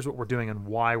we're doing and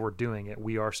why we're doing it.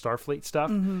 We are Starfleet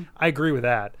stuff. I agree with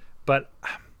that, but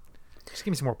just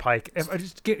give me some more Pike. If I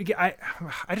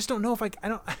just don't know if I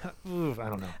don't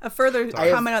know. A further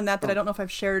comment on that I don't know if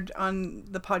I've shared on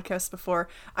the podcast before.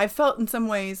 I felt in some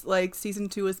ways like season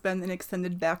 2 has been an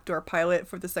extended backdoor pilot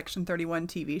for the Section 31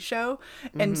 TV show.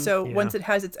 And so once it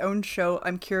has its own show,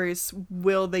 I'm curious,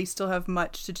 will they still have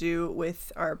much to do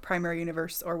with our primary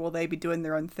universe, or will they be doing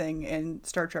their own thing and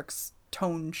Star Trek's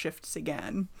tone shifts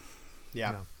again?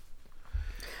 Yeah.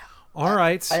 All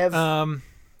right. I have go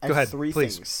ahead, three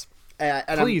please. things.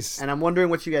 Please. I'm wondering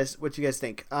what you guys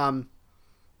think.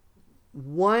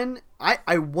 One,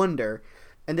 I wonder,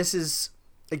 and this is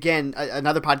again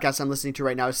another podcast I'm listening to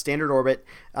right now is Standard Orbit,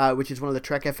 which is one of the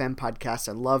Trek FM podcasts.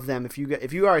 I love them. If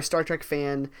you are a Star Trek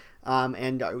fan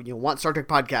and you want Star Trek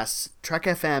podcasts, Trek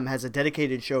FM has a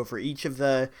dedicated show for each of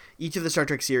the Star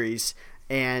Trek series.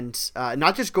 And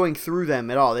not just going through them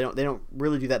at all. They don't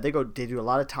really do that. They do a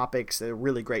lot of topics that are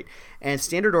really great. And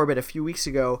Standard Orbit a few weeks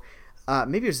ago.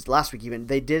 Maybe it was last week even,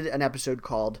 they did an episode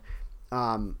called,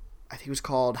 I think it was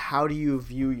called How Do You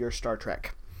View Your Star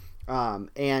Trek?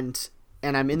 And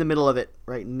I'm in the middle of it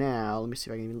right now. Let me see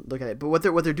if I can even look at it. But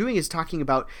what they're doing is talking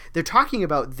about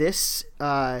this,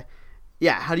 how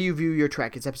do you view your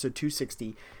Trek? It's episode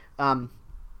 260.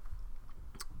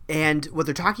 And what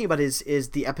they're talking about is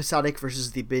the episodic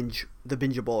versus the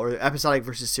bingeable, or episodic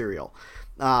versus serial.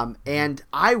 And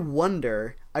I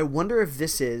wonder if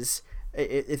this is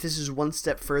one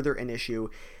step further an issue,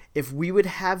 if we would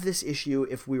have this issue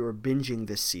if we were binging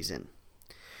this season,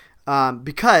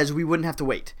 because we wouldn't have to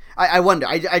wait. I wonder.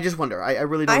 I just wonder. I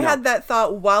really don't know. I had that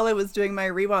thought while I was doing my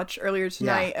rewatch earlier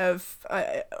tonight of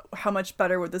how much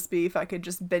better would this be if I could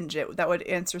just binge it. That would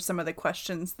answer some of the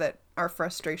questions that are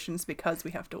frustrations because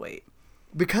we have to wait.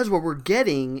 Because what we're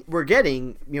getting,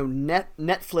 Netflix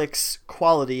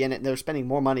quality, and they're spending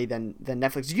more money than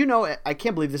Netflix. I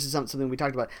can't believe this is something we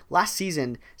talked about. Last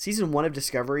season 1 of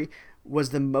Discovery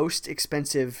was the most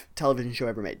expensive television show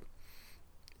ever made.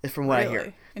 From what I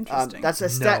hear. Interesting. That's a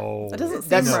stat. No, that doesn't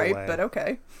seem right, way. but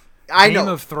okay. I know. Game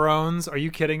of Thrones? Are you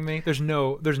kidding me? There's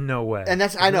no way. And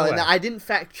that's, there's I know, no and way. I didn't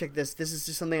fact check this. This is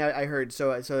just something I heard.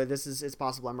 So it's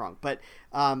possible I'm wrong, but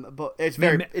it's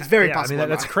very possible. I mean,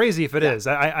 that's crazy if it is.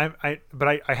 But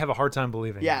I have a hard time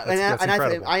believing. Yeah, that's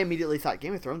incredible. I immediately thought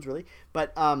Game of Thrones, really,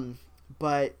 but I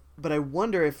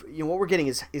wonder if what we're getting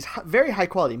is very high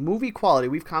quality movie quality.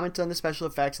 We've commented on the special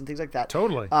effects and things like that.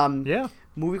 Totally. Yeah.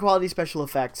 Movie quality special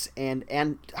effects and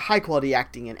high quality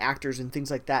acting and actors and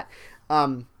things like that.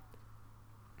 And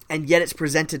yet it's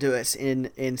presented to us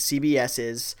in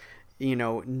CBS's,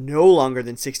 no longer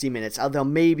than 60 minutes. They'll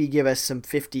maybe give us some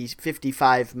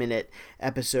 55-minute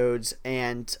episodes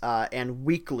and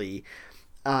weekly,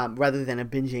 rather than a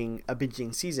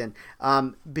binging season,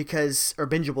 or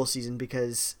bingeable season,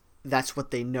 because that's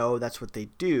what they know, that's what they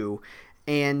do.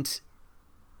 And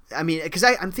I mean, because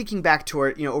I'm thinking back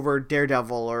toward over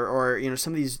Daredevil or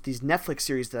some of these Netflix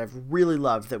series that I've really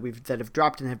loved that have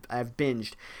dropped and I've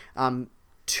binged,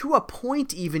 to a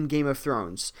point, even Game of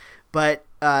Thrones, but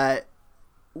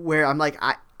where I'm like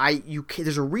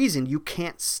there's a reason you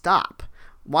can't stop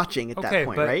watching at that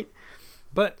point, right?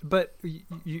 But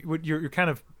you're kind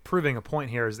of proving a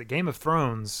point here is that Game of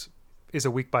Thrones is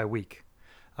a week by week.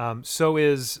 So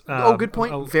is good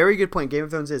point. Very good point. Game of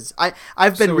Thrones is. I've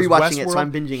been rewatching it, so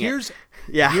I'm binging it.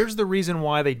 Here's the reason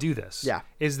why they do this. Yeah.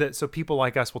 Is that so people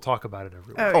like us will talk about it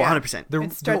every week. 100%. The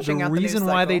reason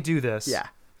why they do this. Yeah.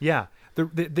 Yeah.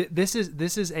 This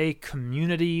is a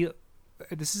community.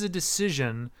 This is a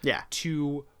decision. Yeah.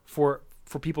 For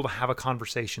people to have a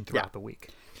conversation throughout the week.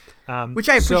 Which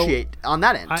I appreciate on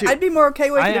that end too. I'd be more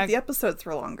okay with it if the episodes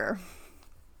were longer.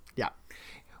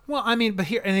 Well, I mean, but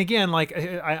here and again, like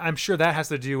I'm sure that has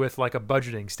to do with like a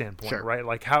budgeting standpoint, Sure. right?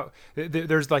 Like how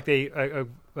there's like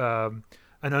an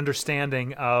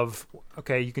understanding of,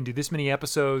 okay, you can do this many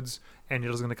episodes and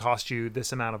it's going to cost you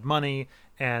this amount of money,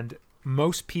 and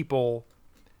most people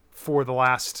for the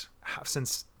last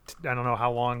since I don't know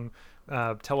how long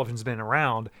television's been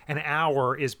around, an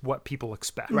hour is what people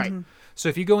expect. Right. So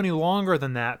if you go any longer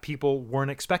than that, people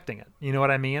weren't expecting it. You know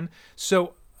what I mean?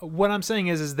 So what I'm saying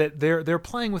is that they're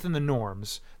playing within the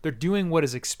norms. They're doing what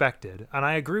is expected, and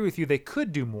I agree with you. They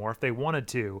could do more if they wanted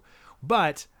to,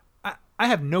 but I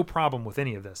have no problem with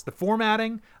any of this. The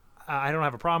formatting, I don't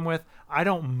have a problem with. I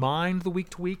don't mind the week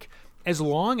to week, as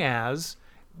long as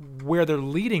where they're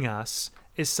leading us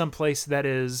is someplace that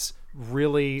is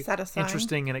really Satisfying.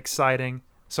 interesting and exciting.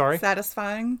 Sorry?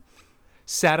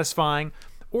 Satisfying,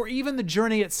 or even the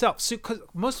journey itself. So, 'cause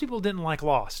most people didn't like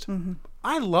Lost.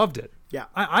 I loved it. Yeah.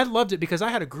 I loved it because I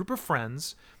had a group of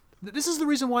friends. This is the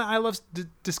reason why I love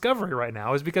Discovery right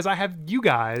now, is because I have you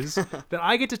guys that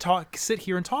I get to sit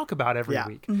here and talk about every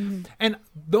week. And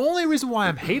the only reason why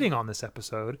I'm hating on this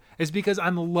episode is because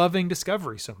I'm loving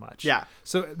Discovery so much. Yeah.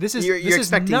 So this is You're this is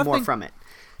expecting nothing, more from it.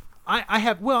 I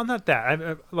have, well, not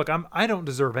that. I don't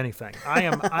deserve anything.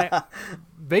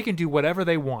 They can do whatever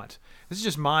they want. This is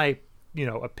just my,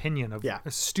 opinion of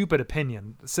a stupid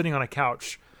opinion, sitting on a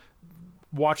couch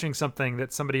watching something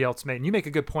that somebody else made. And you make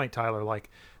a good point, Tyler. Like,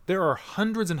 there are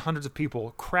hundreds and hundreds of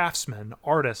people, craftsmen,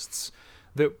 artists,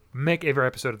 that make every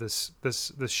episode of this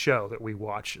show that we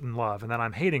watch and love, and that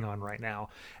I'm hating on right now.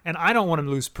 And I don't want to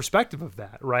lose perspective of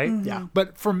that, right? Yeah.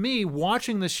 But for me,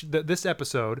 watching this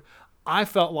episode, I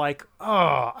felt like,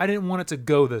 I didn't want it to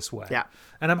go this way. Yeah.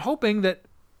 And I'm hoping that,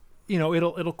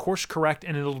 it'll course correct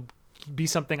and it'll be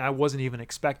something I wasn't even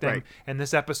expecting. Right. And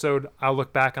this episode, I'll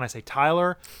look back and I say,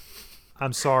 Tyler,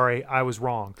 I'm sorry, I was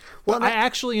wrong. Well, But I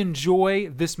actually enjoy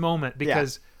this moment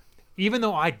because even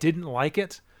though I didn't like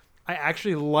it, I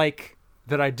actually like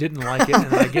that I didn't like it,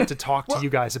 and that I get to talk to you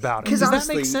guys about it. Does that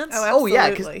honestly- make sense? Oh, yeah,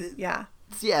 absolutely. 'cause-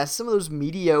 yeah. Some of those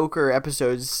mediocre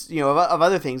episodes, of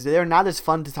other things, they're not as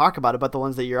fun to talk about the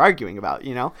ones that you're arguing about,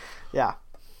 Yeah.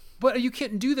 But you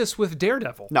can't do this with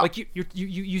Daredevil. No. Like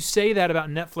you say that about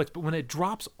Netflix, but when it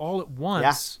drops all at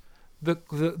once,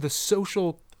 the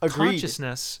social Agreed.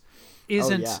 consciousness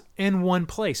isn't yeah. in one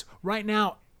place. Right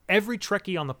now, every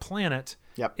Trekkie on the planet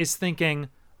Yep. is thinking,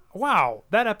 wow,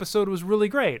 that episode was really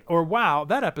great, or wow,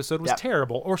 that episode was Yep.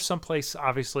 terrible, or someplace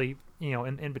obviously,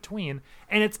 in between.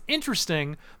 And it's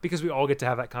interesting because we all get to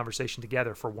have that conversation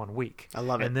together for 1 week. I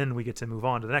love it. And then we get to move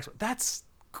on to the next one.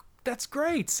 That's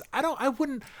great. I don't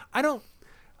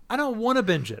want to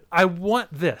binge it. I want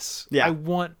this. Yeah. I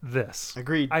want this.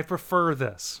 Agreed. I prefer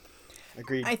this.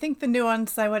 Agreed. I think the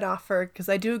nuance I would offer, because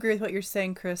I do agree with what you're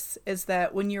saying, Chris, is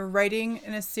that when you're writing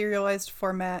in a serialized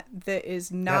format that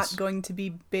is not Yes. going to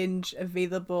be binge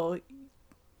available,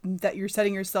 that you're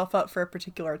setting yourself up for a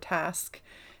particular task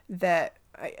that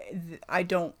I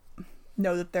don't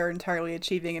know that they're entirely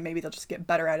achieving, and maybe they'll just get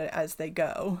better at it as they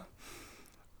go.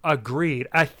 Agreed.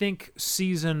 I think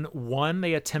season 1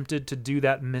 they attempted to do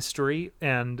that mystery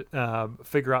and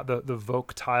figure out the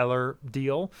Voke Tyler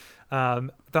deal. I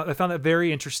found that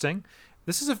very interesting.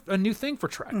 This is a new thing for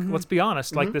Trek. Let's be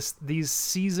honest. Like these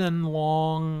season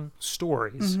long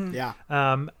stories. Yeah.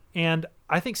 And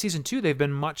I think season 2 they've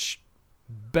been much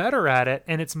better at it,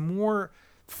 and it's more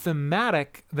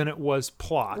thematic than it was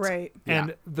plot. Right. And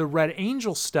Yeah. the Red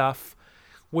Angel stuff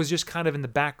was just kind of in the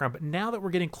background. But now that we're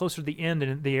getting closer to the end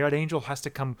and the Red Angel has to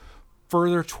come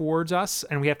further towards us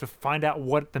and we have to find out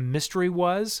what the mystery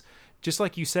was, just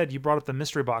like you said, you brought up the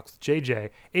mystery box with JJ,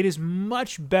 it is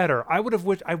much better. I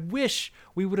wish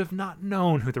we would have not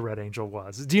known who the Red Angel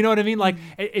was. Do you know what I mean? Like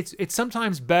it's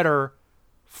sometimes better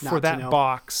for Not to that know.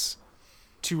 box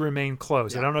to remain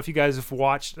closed. Yeah. I don't know if you guys have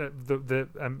watched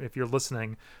if you're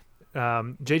listening,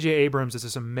 JJ Abrams is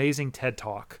this amazing TED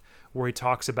Talk where he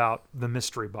talks about the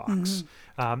mystery box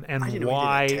and I didn't know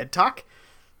why. he did a TED Talk.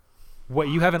 What,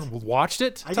 you haven't watched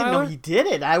it, I Tyler? didn't know he did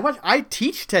it. I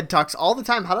teach TED Talks all the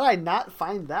time. How did I not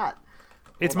find that?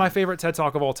 It's my favorite TED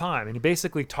Talk of all time. And he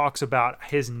basically talks about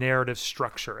his narrative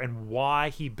structure and why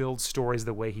he builds stories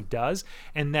the way he does.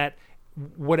 And that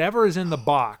whatever is in the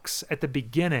box at the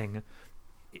beginning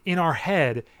in our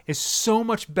head is so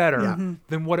much better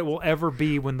than what it will ever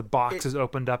be when the box is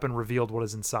opened up and revealed what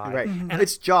is inside. Right. And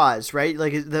it's Jaws, right?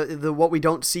 Like the what we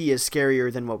don't see is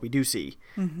scarier than what we do see.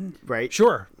 Right?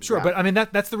 Sure. Yeah. But I mean,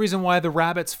 that's the reason why the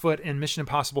rabbit's foot in Mission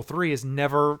Impossible 3 is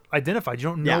never identified. You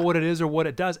don't know Yeah. what it is or what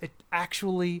it does. It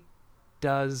actually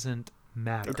doesn't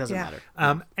matter. It doesn't Yeah.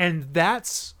 matter. And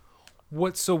that's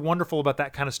what's so wonderful about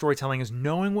that kind of storytelling is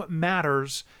knowing what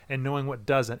matters and knowing what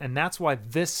doesn't. And that's why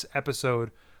this episode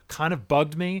kind of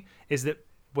bugged me, is that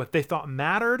what they thought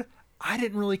mattered, I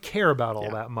didn't really care about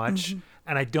all that much.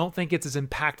 And I don't think it's as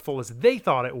impactful as they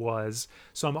thought it was.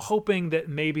 So I'm hoping that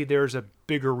maybe there's a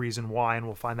bigger reason why, and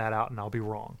we'll find that out, and I'll be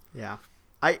wrong. Yeah.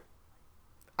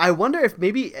 I wonder if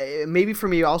maybe for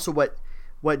me also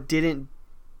what didn't,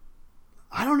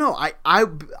 I don't know.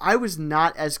 I was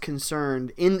not as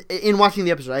concerned in watching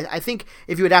the episode. I think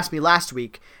if you had asked me last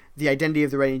week, the identity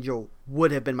of the Red Angel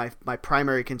would have been my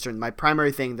primary concern, my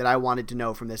primary thing that I wanted to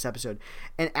know from this episode.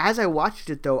 And as I watched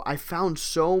it, though, I found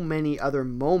so many other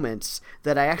moments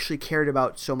that I actually cared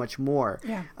about so much more.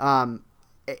 Yeah.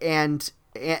 And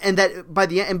that by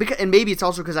the end, and maybe it's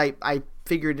also because I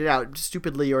figured it out,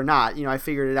 stupidly or not, I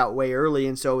figured it out way early,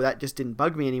 and so that just didn't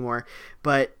bug me anymore.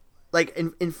 But like,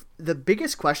 in the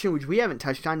biggest question, which we haven't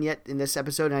touched on yet in this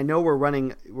episode, and I know we're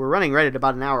running right at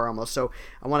about an hour almost, so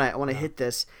I want to hit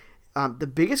this. The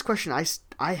biggest question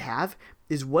I have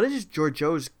is, what is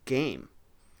Georgiou's game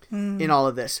in all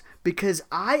of this? Because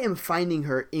I am finding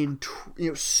her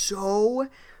so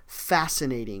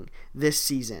fascinating this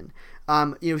season.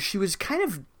 She was kind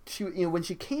of, when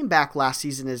she came back last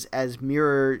season as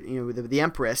Mirror, the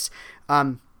Empress,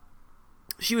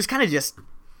 she was kind of just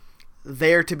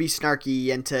there to be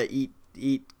snarky and to eat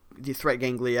the threat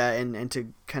ganglia and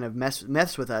to kind of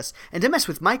mess with us and to mess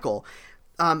with Michael.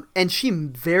 And she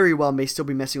very well may still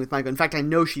be messing with Michael. In fact, I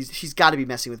know she's got to be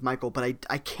messing with Michael, but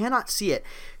I cannot see it.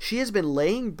 She has been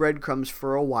laying breadcrumbs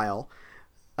for a while,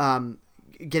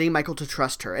 getting Michael to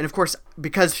trust her. And of course,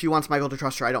 because she wants Michael to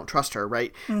trust her, I don't trust her,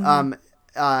 right? But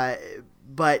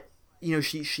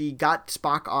she got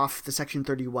Spock off the Section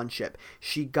 31 ship.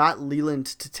 She got Leland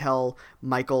to tell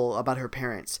Michael about her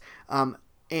parents.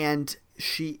 And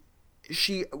she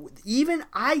even,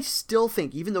 I still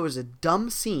think, even though it was a dumb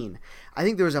scene, I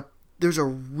think there's a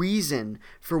reason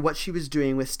for what she was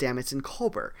doing with Stamets and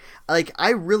Culber. Like,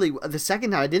 the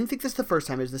second time, I didn't think this the first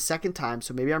time, it was the second time,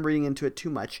 so maybe I'm reading into it too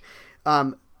much.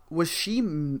 Was she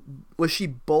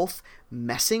both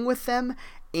messing with them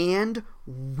and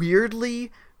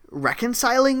weirdly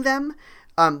reconciling them?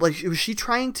 Was she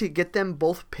trying to get them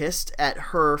both pissed at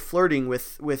her flirting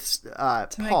with Paul?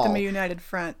 To make them a united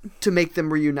front. To make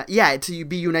them reunite. Yeah, to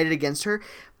be united against her.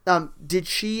 Did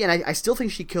she, and I still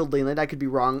think she killed Leland, I could be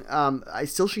wrong. I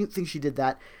still think she did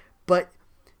that. But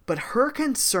her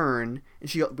concern,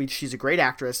 and she's a great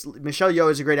actress. Michelle Yeoh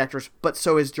is a great actress, but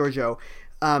so is Georgiou.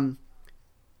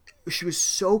 She was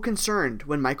so concerned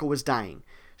when Michael was dying.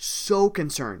 So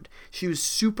concerned. She was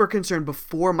super concerned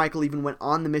before Michael even went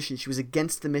on the mission. She was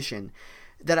against the mission,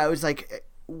 that I was like,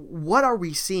 what are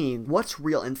we seeing? What's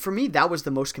real? And for me, that was the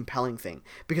most compelling thing,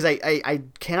 because I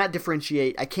cannot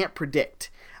differentiate. I can't predict.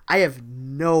 I have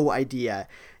no idea.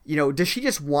 Does she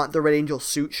just want the Red Angel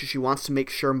suit? She wants to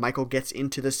make sure Michael gets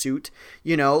into the suit.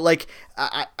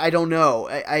 I don't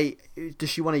know. Does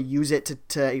she want to use it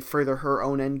to further her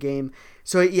own end game?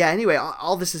 So yeah. Anyway,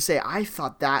 all this to say, I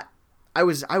thought that I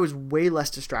was way less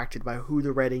distracted by who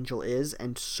the Red Angel is,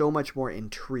 and so much more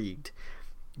intrigued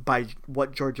by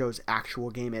what Georgiou's actual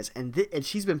game is, and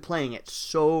she's been playing it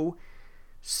so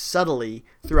subtly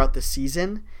throughout the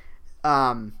season,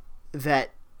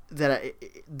 that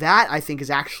I think is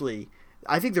actually,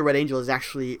 I think the Red Angel is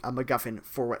actually a MacGuffin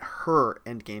for what her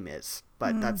end game is,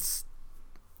 but that's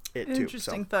it too.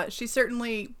 Interesting thought. She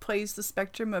certainly plays the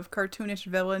spectrum of cartoonish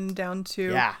villain down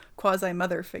to quasi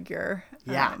mother figure.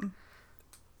 Yeah.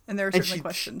 And there are certainly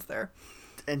questions there.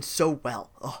 And so well.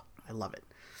 Oh, I love it.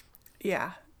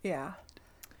 Yeah. Yeah.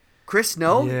 Chris,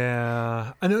 no?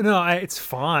 Yeah. No, it's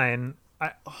fine.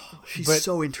 She's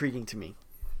so intriguing to me.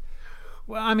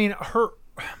 Well, I mean,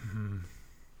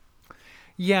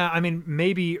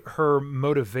 maybe her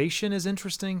motivation is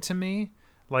interesting to me.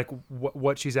 Like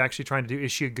what she's actually trying to do.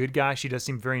 Is she a good guy? She does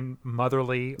seem very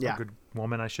motherly, or a good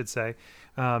woman, I should say.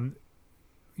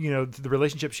 The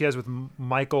relationship she has with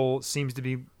Michael seems to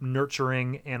be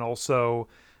nurturing, and also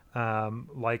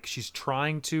like she's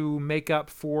trying to make up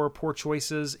for poor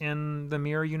choices in the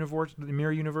Mirror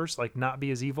universe, like not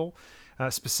be as evil,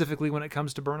 specifically when it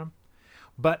comes to Burnham.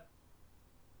 But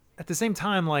at the same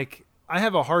time, like, I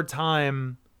have a hard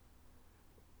time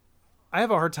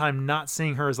not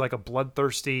seeing her as like a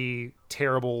bloodthirsty,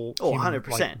 terrible,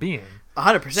 100% being.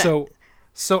 100%.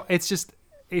 So it's just,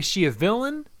 is she a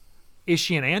villain? Is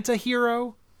she an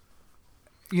anti-hero?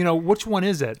 Which one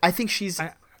is it? I think she's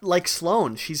like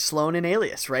Sloane. She's Sloane in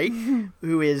Alias, right?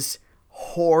 Who is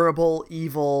horrible,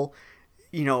 evil,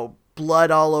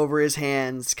 blood all over his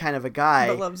hands kind of a guy.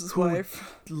 But loves his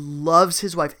wife. Loves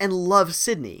his wife and loves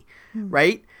Sydney,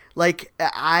 right? Like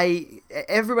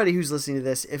everybody who's listening to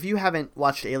this, if you haven't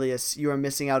watched Alias, you are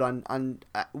missing out on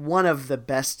one of the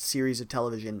best series of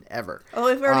television ever. Oh,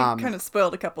 I've already kind of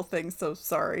spoiled a couple things, so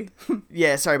sorry.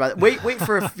 Yeah, sorry about that. Wait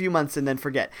for a few months and then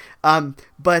forget.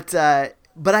 But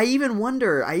I even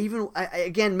wonder.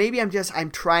 Again, maybe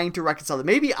I'm trying to reconcile it.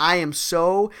 Maybe I am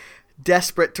so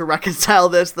desperate to reconcile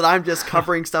this that I'm just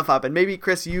covering stuff up. And maybe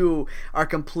Chris, you are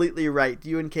completely right.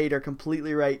 You and Kate are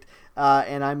completely right.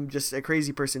 And I'm just a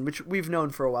crazy person, which we've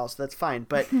known for a while, so that's fine.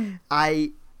 But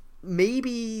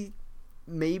maybe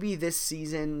this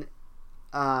season,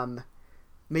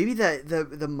 maybe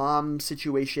the mom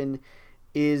situation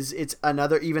it's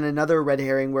another red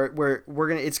herring where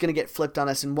it's gonna get flipped on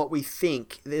us, and what we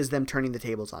think is them turning the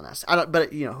tables on us.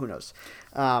 But who knows?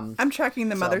 I'm tracking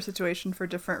the mother situation for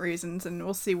different reasons, and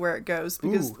we'll see where it goes,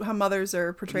 because how mothers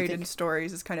are portrayed in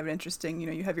stories is kind of interesting.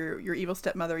 You have your evil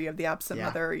stepmother, you have the absent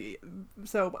mother.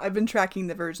 So I've been tracking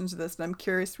the versions of this, and I'm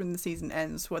curious when the season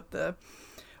ends where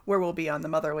we'll be on the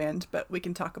motherland, but we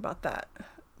can talk about that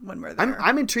when we're there.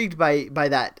 I'm intrigued by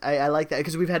that. I like that,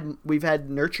 because we've had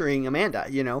nurturing Amanda,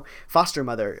 foster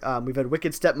mother. We've had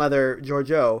wicked stepmother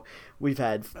Giorgio. We've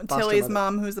had Tilly's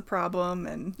mom, who's the problem,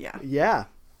 and yeah,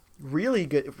 really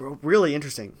good, really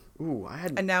interesting.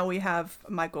 And now we have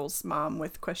Michael's mom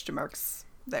with question marks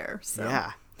there. So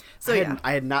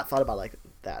I had not thought about like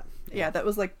that. Yeah, that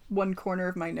was like one corner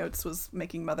of my notes was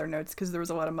making mother notes, because there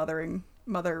was a lot of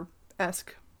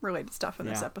mother-esque related stuff in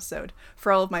this episode.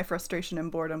 For all of my frustration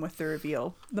and boredom with the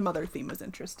reveal, the mother theme was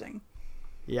interesting.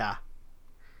 Yeah.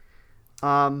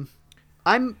 Oh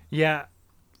yeah,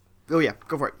 go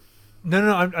for it.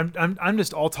 No, I'm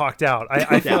just all talked out.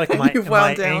 I feel like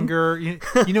my anger,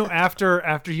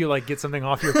 after you like get something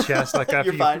off your chest, like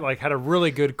after you like had a really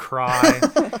good cry,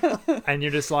 and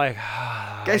you're just like,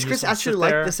 guys, Chris actually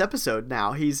liked this episode.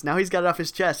 Now he's got it off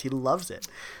his chest. He loves it.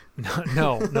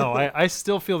 No, I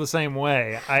still feel the same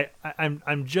way. I'm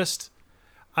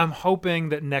hoping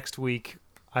that next week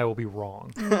I will be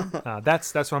wrong.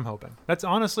 That's what I'm hoping. That's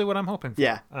honestly what I'm hoping for.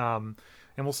 Yeah.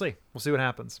 And we'll see. We'll see what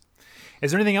happens.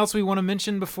 Is there anything else we want to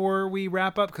mention before we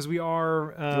wrap up? Because we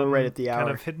are we're right at the hour.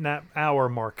 Kind of hitting that hour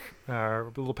mark, a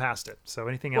little past it. So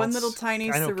anything else? One little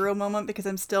tiny Saru moment, because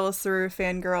I'm still a Saru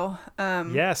fangirl.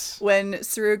 Yes. When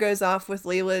Saru goes off with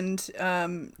Leland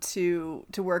to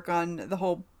work on the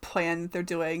whole plan that they're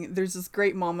doing, there's this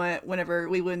great moment whenever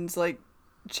Leland's like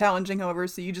challenging, however,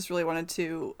 so you just really wanted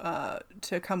to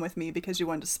come with me because you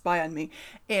wanted to spy on me.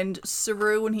 And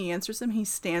Saru, when he answers him, he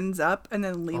stands up, and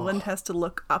then Leland has to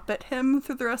look up at him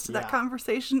through the rest of that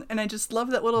conversation. And I just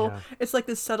love that little, it's like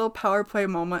this subtle power play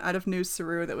moment out of new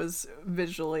Saru that was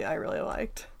visually, I really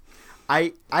liked.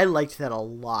 I liked that a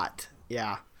lot.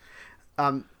 Yeah.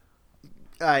 I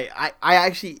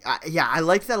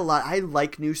like that a lot. I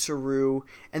like new Saru,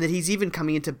 and that he's even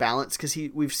coming into balance, because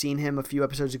we've seen him a few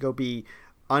episodes ago be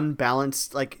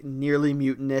unbalanced, like nearly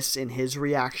mutinous in his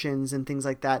reactions and things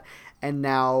like that. And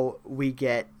now we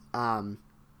get,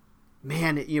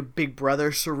 Big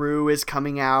Brother Saru is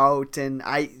coming out, and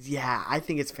I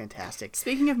think it's fantastic.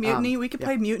 Speaking of mutiny, we could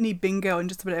play mutiny bingo in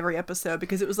just about every episode,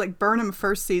 because it was like Burnham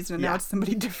first season, and now it's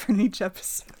somebody different each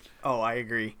episode. Oh, I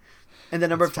agree. And the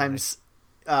number of times,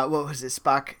 what was it,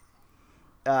 Spock?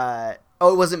 It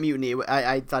wasn't mutiny.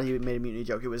 I thought he made a mutiny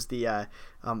joke. It was the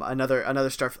another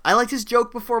Star. I liked his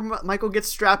joke before Michael gets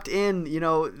strapped in.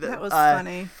 That was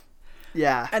funny.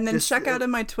 Yeah. And then check out in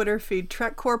my Twitter feed,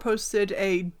 TrekCore posted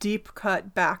a deep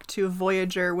cut back to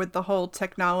Voyager with the whole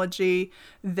technology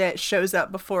that shows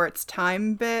up before its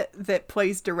time bit that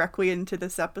plays directly into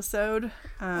this episode.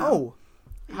 How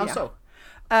so?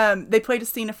 They played a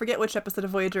scene, I forget which episode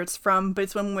of Voyager it's from, but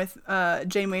it's one with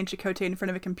Janeway and Chakotay in front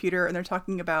of a computer, and they're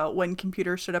talking about when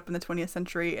computers showed up in the 20th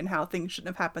century and how things shouldn't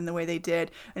have happened the way they did,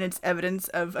 and it's evidence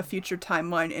of a future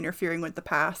timeline interfering with the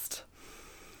past.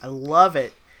 I love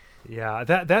it. Yeah,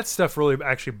 that stuff really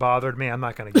actually bothered me. I'm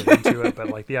not going to get into it, but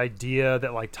like the idea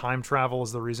that like time travel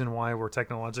is the reason why we're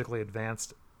technologically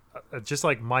advanced, just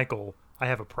like Michael, I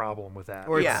have a problem with that.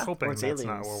 I'm hoping that's aliens.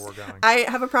 Not where we're going. I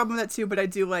have a problem with that too, but I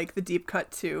do like the deep cut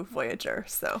to Voyager.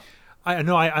 So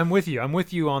I'm with you. I'm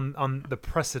with you on the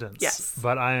precedence. Yes.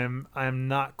 But I'm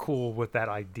not cool with that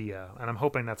idea, and I'm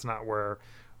hoping that's not where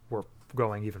we're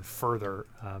going even further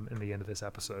in the end of this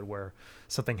episode, where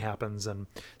something happens. And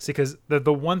see, because the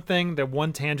one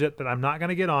tangent that I'm not going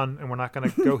to get on, and we're not going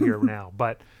to go here now,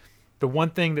 but the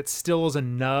one thing that still is a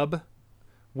nub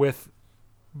with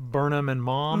Burnham and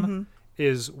Mom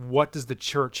is, what does the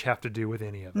church have to do with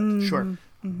any of it? Sure.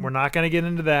 We're not going to get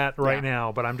into that right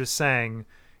now, but I'm just saying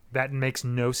that makes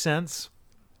no sense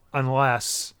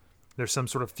unless there's some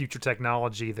sort of future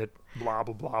technology that blah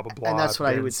blah blah blah blah. And that's what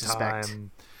I would bends suspect.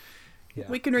 time. Yeah.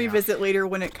 We can revisit later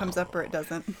when it comes up or it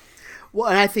doesn't. Well,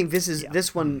 and I think this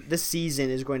season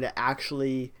is going to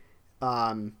actually,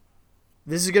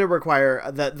 this is going to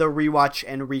require the rewatch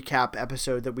and recap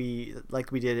episode that we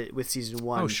did it with season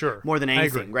 1. Oh, sure. More than I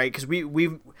anything, agree. right? Because we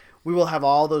will have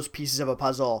all those pieces of a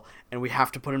puzzle, and we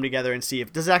have to put them together and see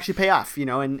if does it actually pay off,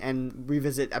 and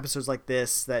revisit episodes like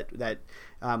this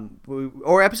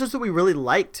or episodes that we really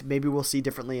liked. Maybe we'll see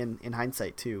differently in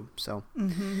hindsight too. So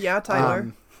Yeah,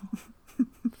 Tyler.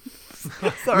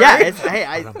 Sorry.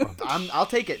 Yeah, I'll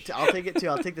take it. I'll take it too.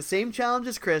 I'll take the same challenge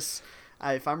as Chris.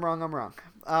 If I'm wrong, I'm wrong.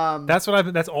 That's all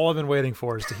I've been waiting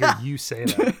for, is to hear you say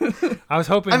that. I was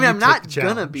hoping. I'm you'd not take the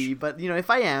gonna challenge. be, but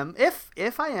if I am,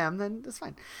 if I am, then that's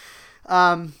fine.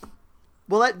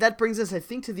 Well, that brings us, I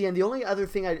think, to the end. The only other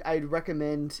thing I'd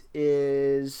recommend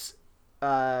is,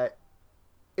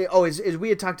 is we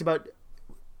had talked about.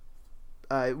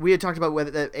 We had talked about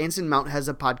whether Anson Mount has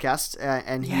a podcast,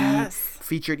 and he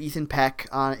featured Ethan Peck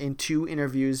in 2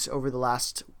 interviews over the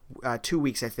last 2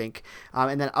 weeks, I think.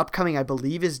 And then upcoming, I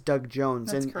believe, is Doug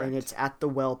Jones, That's and correct. it's at the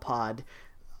Well Pod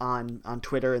on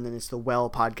Twitter, and then it's the Well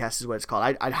Podcast is what it's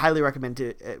called. I'd highly recommend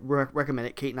it.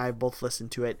 Kate and I have both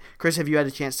listened to it. Chris, have you had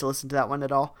a chance to listen to that one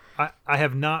at all? I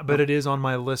have not, but it is on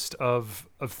my list of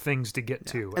things to get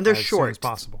to, And they're as short. soon as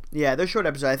possible. Yeah, they're short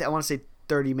episodes. I want to say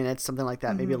 30 minutes, something like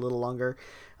that, maybe a little longer.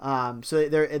 So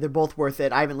they're both worth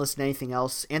it. I haven't listened to anything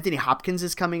else. Anthony Hopkins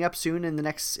is coming up soon in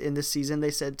this season,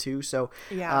 they said too. So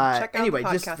check out anyway, the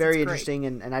podcast. just very It's interesting,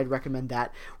 and I'd recommend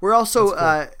that. We're also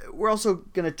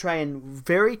gonna try and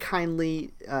very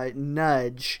kindly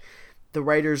nudge the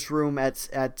writers' room at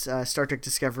Star Trek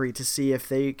Discovery to see if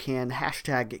they can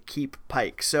hashtag keep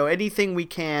Pike. So anything we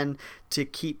can to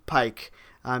keep Pike.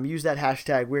 Use that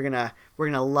hashtag. We're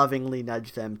gonna lovingly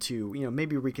nudge them to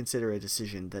maybe reconsider a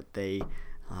decision that they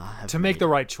have To make made. the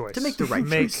right choice. To make the right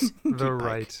choice. the Keep Pike.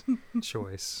 right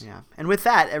choice. Yeah. And with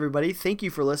that, everybody, thank you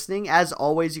for listening. As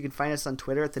always, you can find us on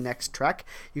Twitter at The Next Trek.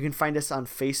 You can find us on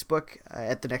Facebook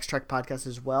at The Next Trek Podcast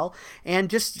as well. And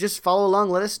just follow along.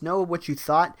 Let us know what you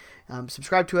thought.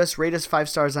 Subscribe to us. Rate us 5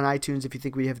 stars on iTunes if you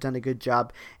think we have done a good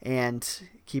job. And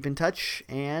keep in touch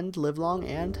and live long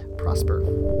and prosper.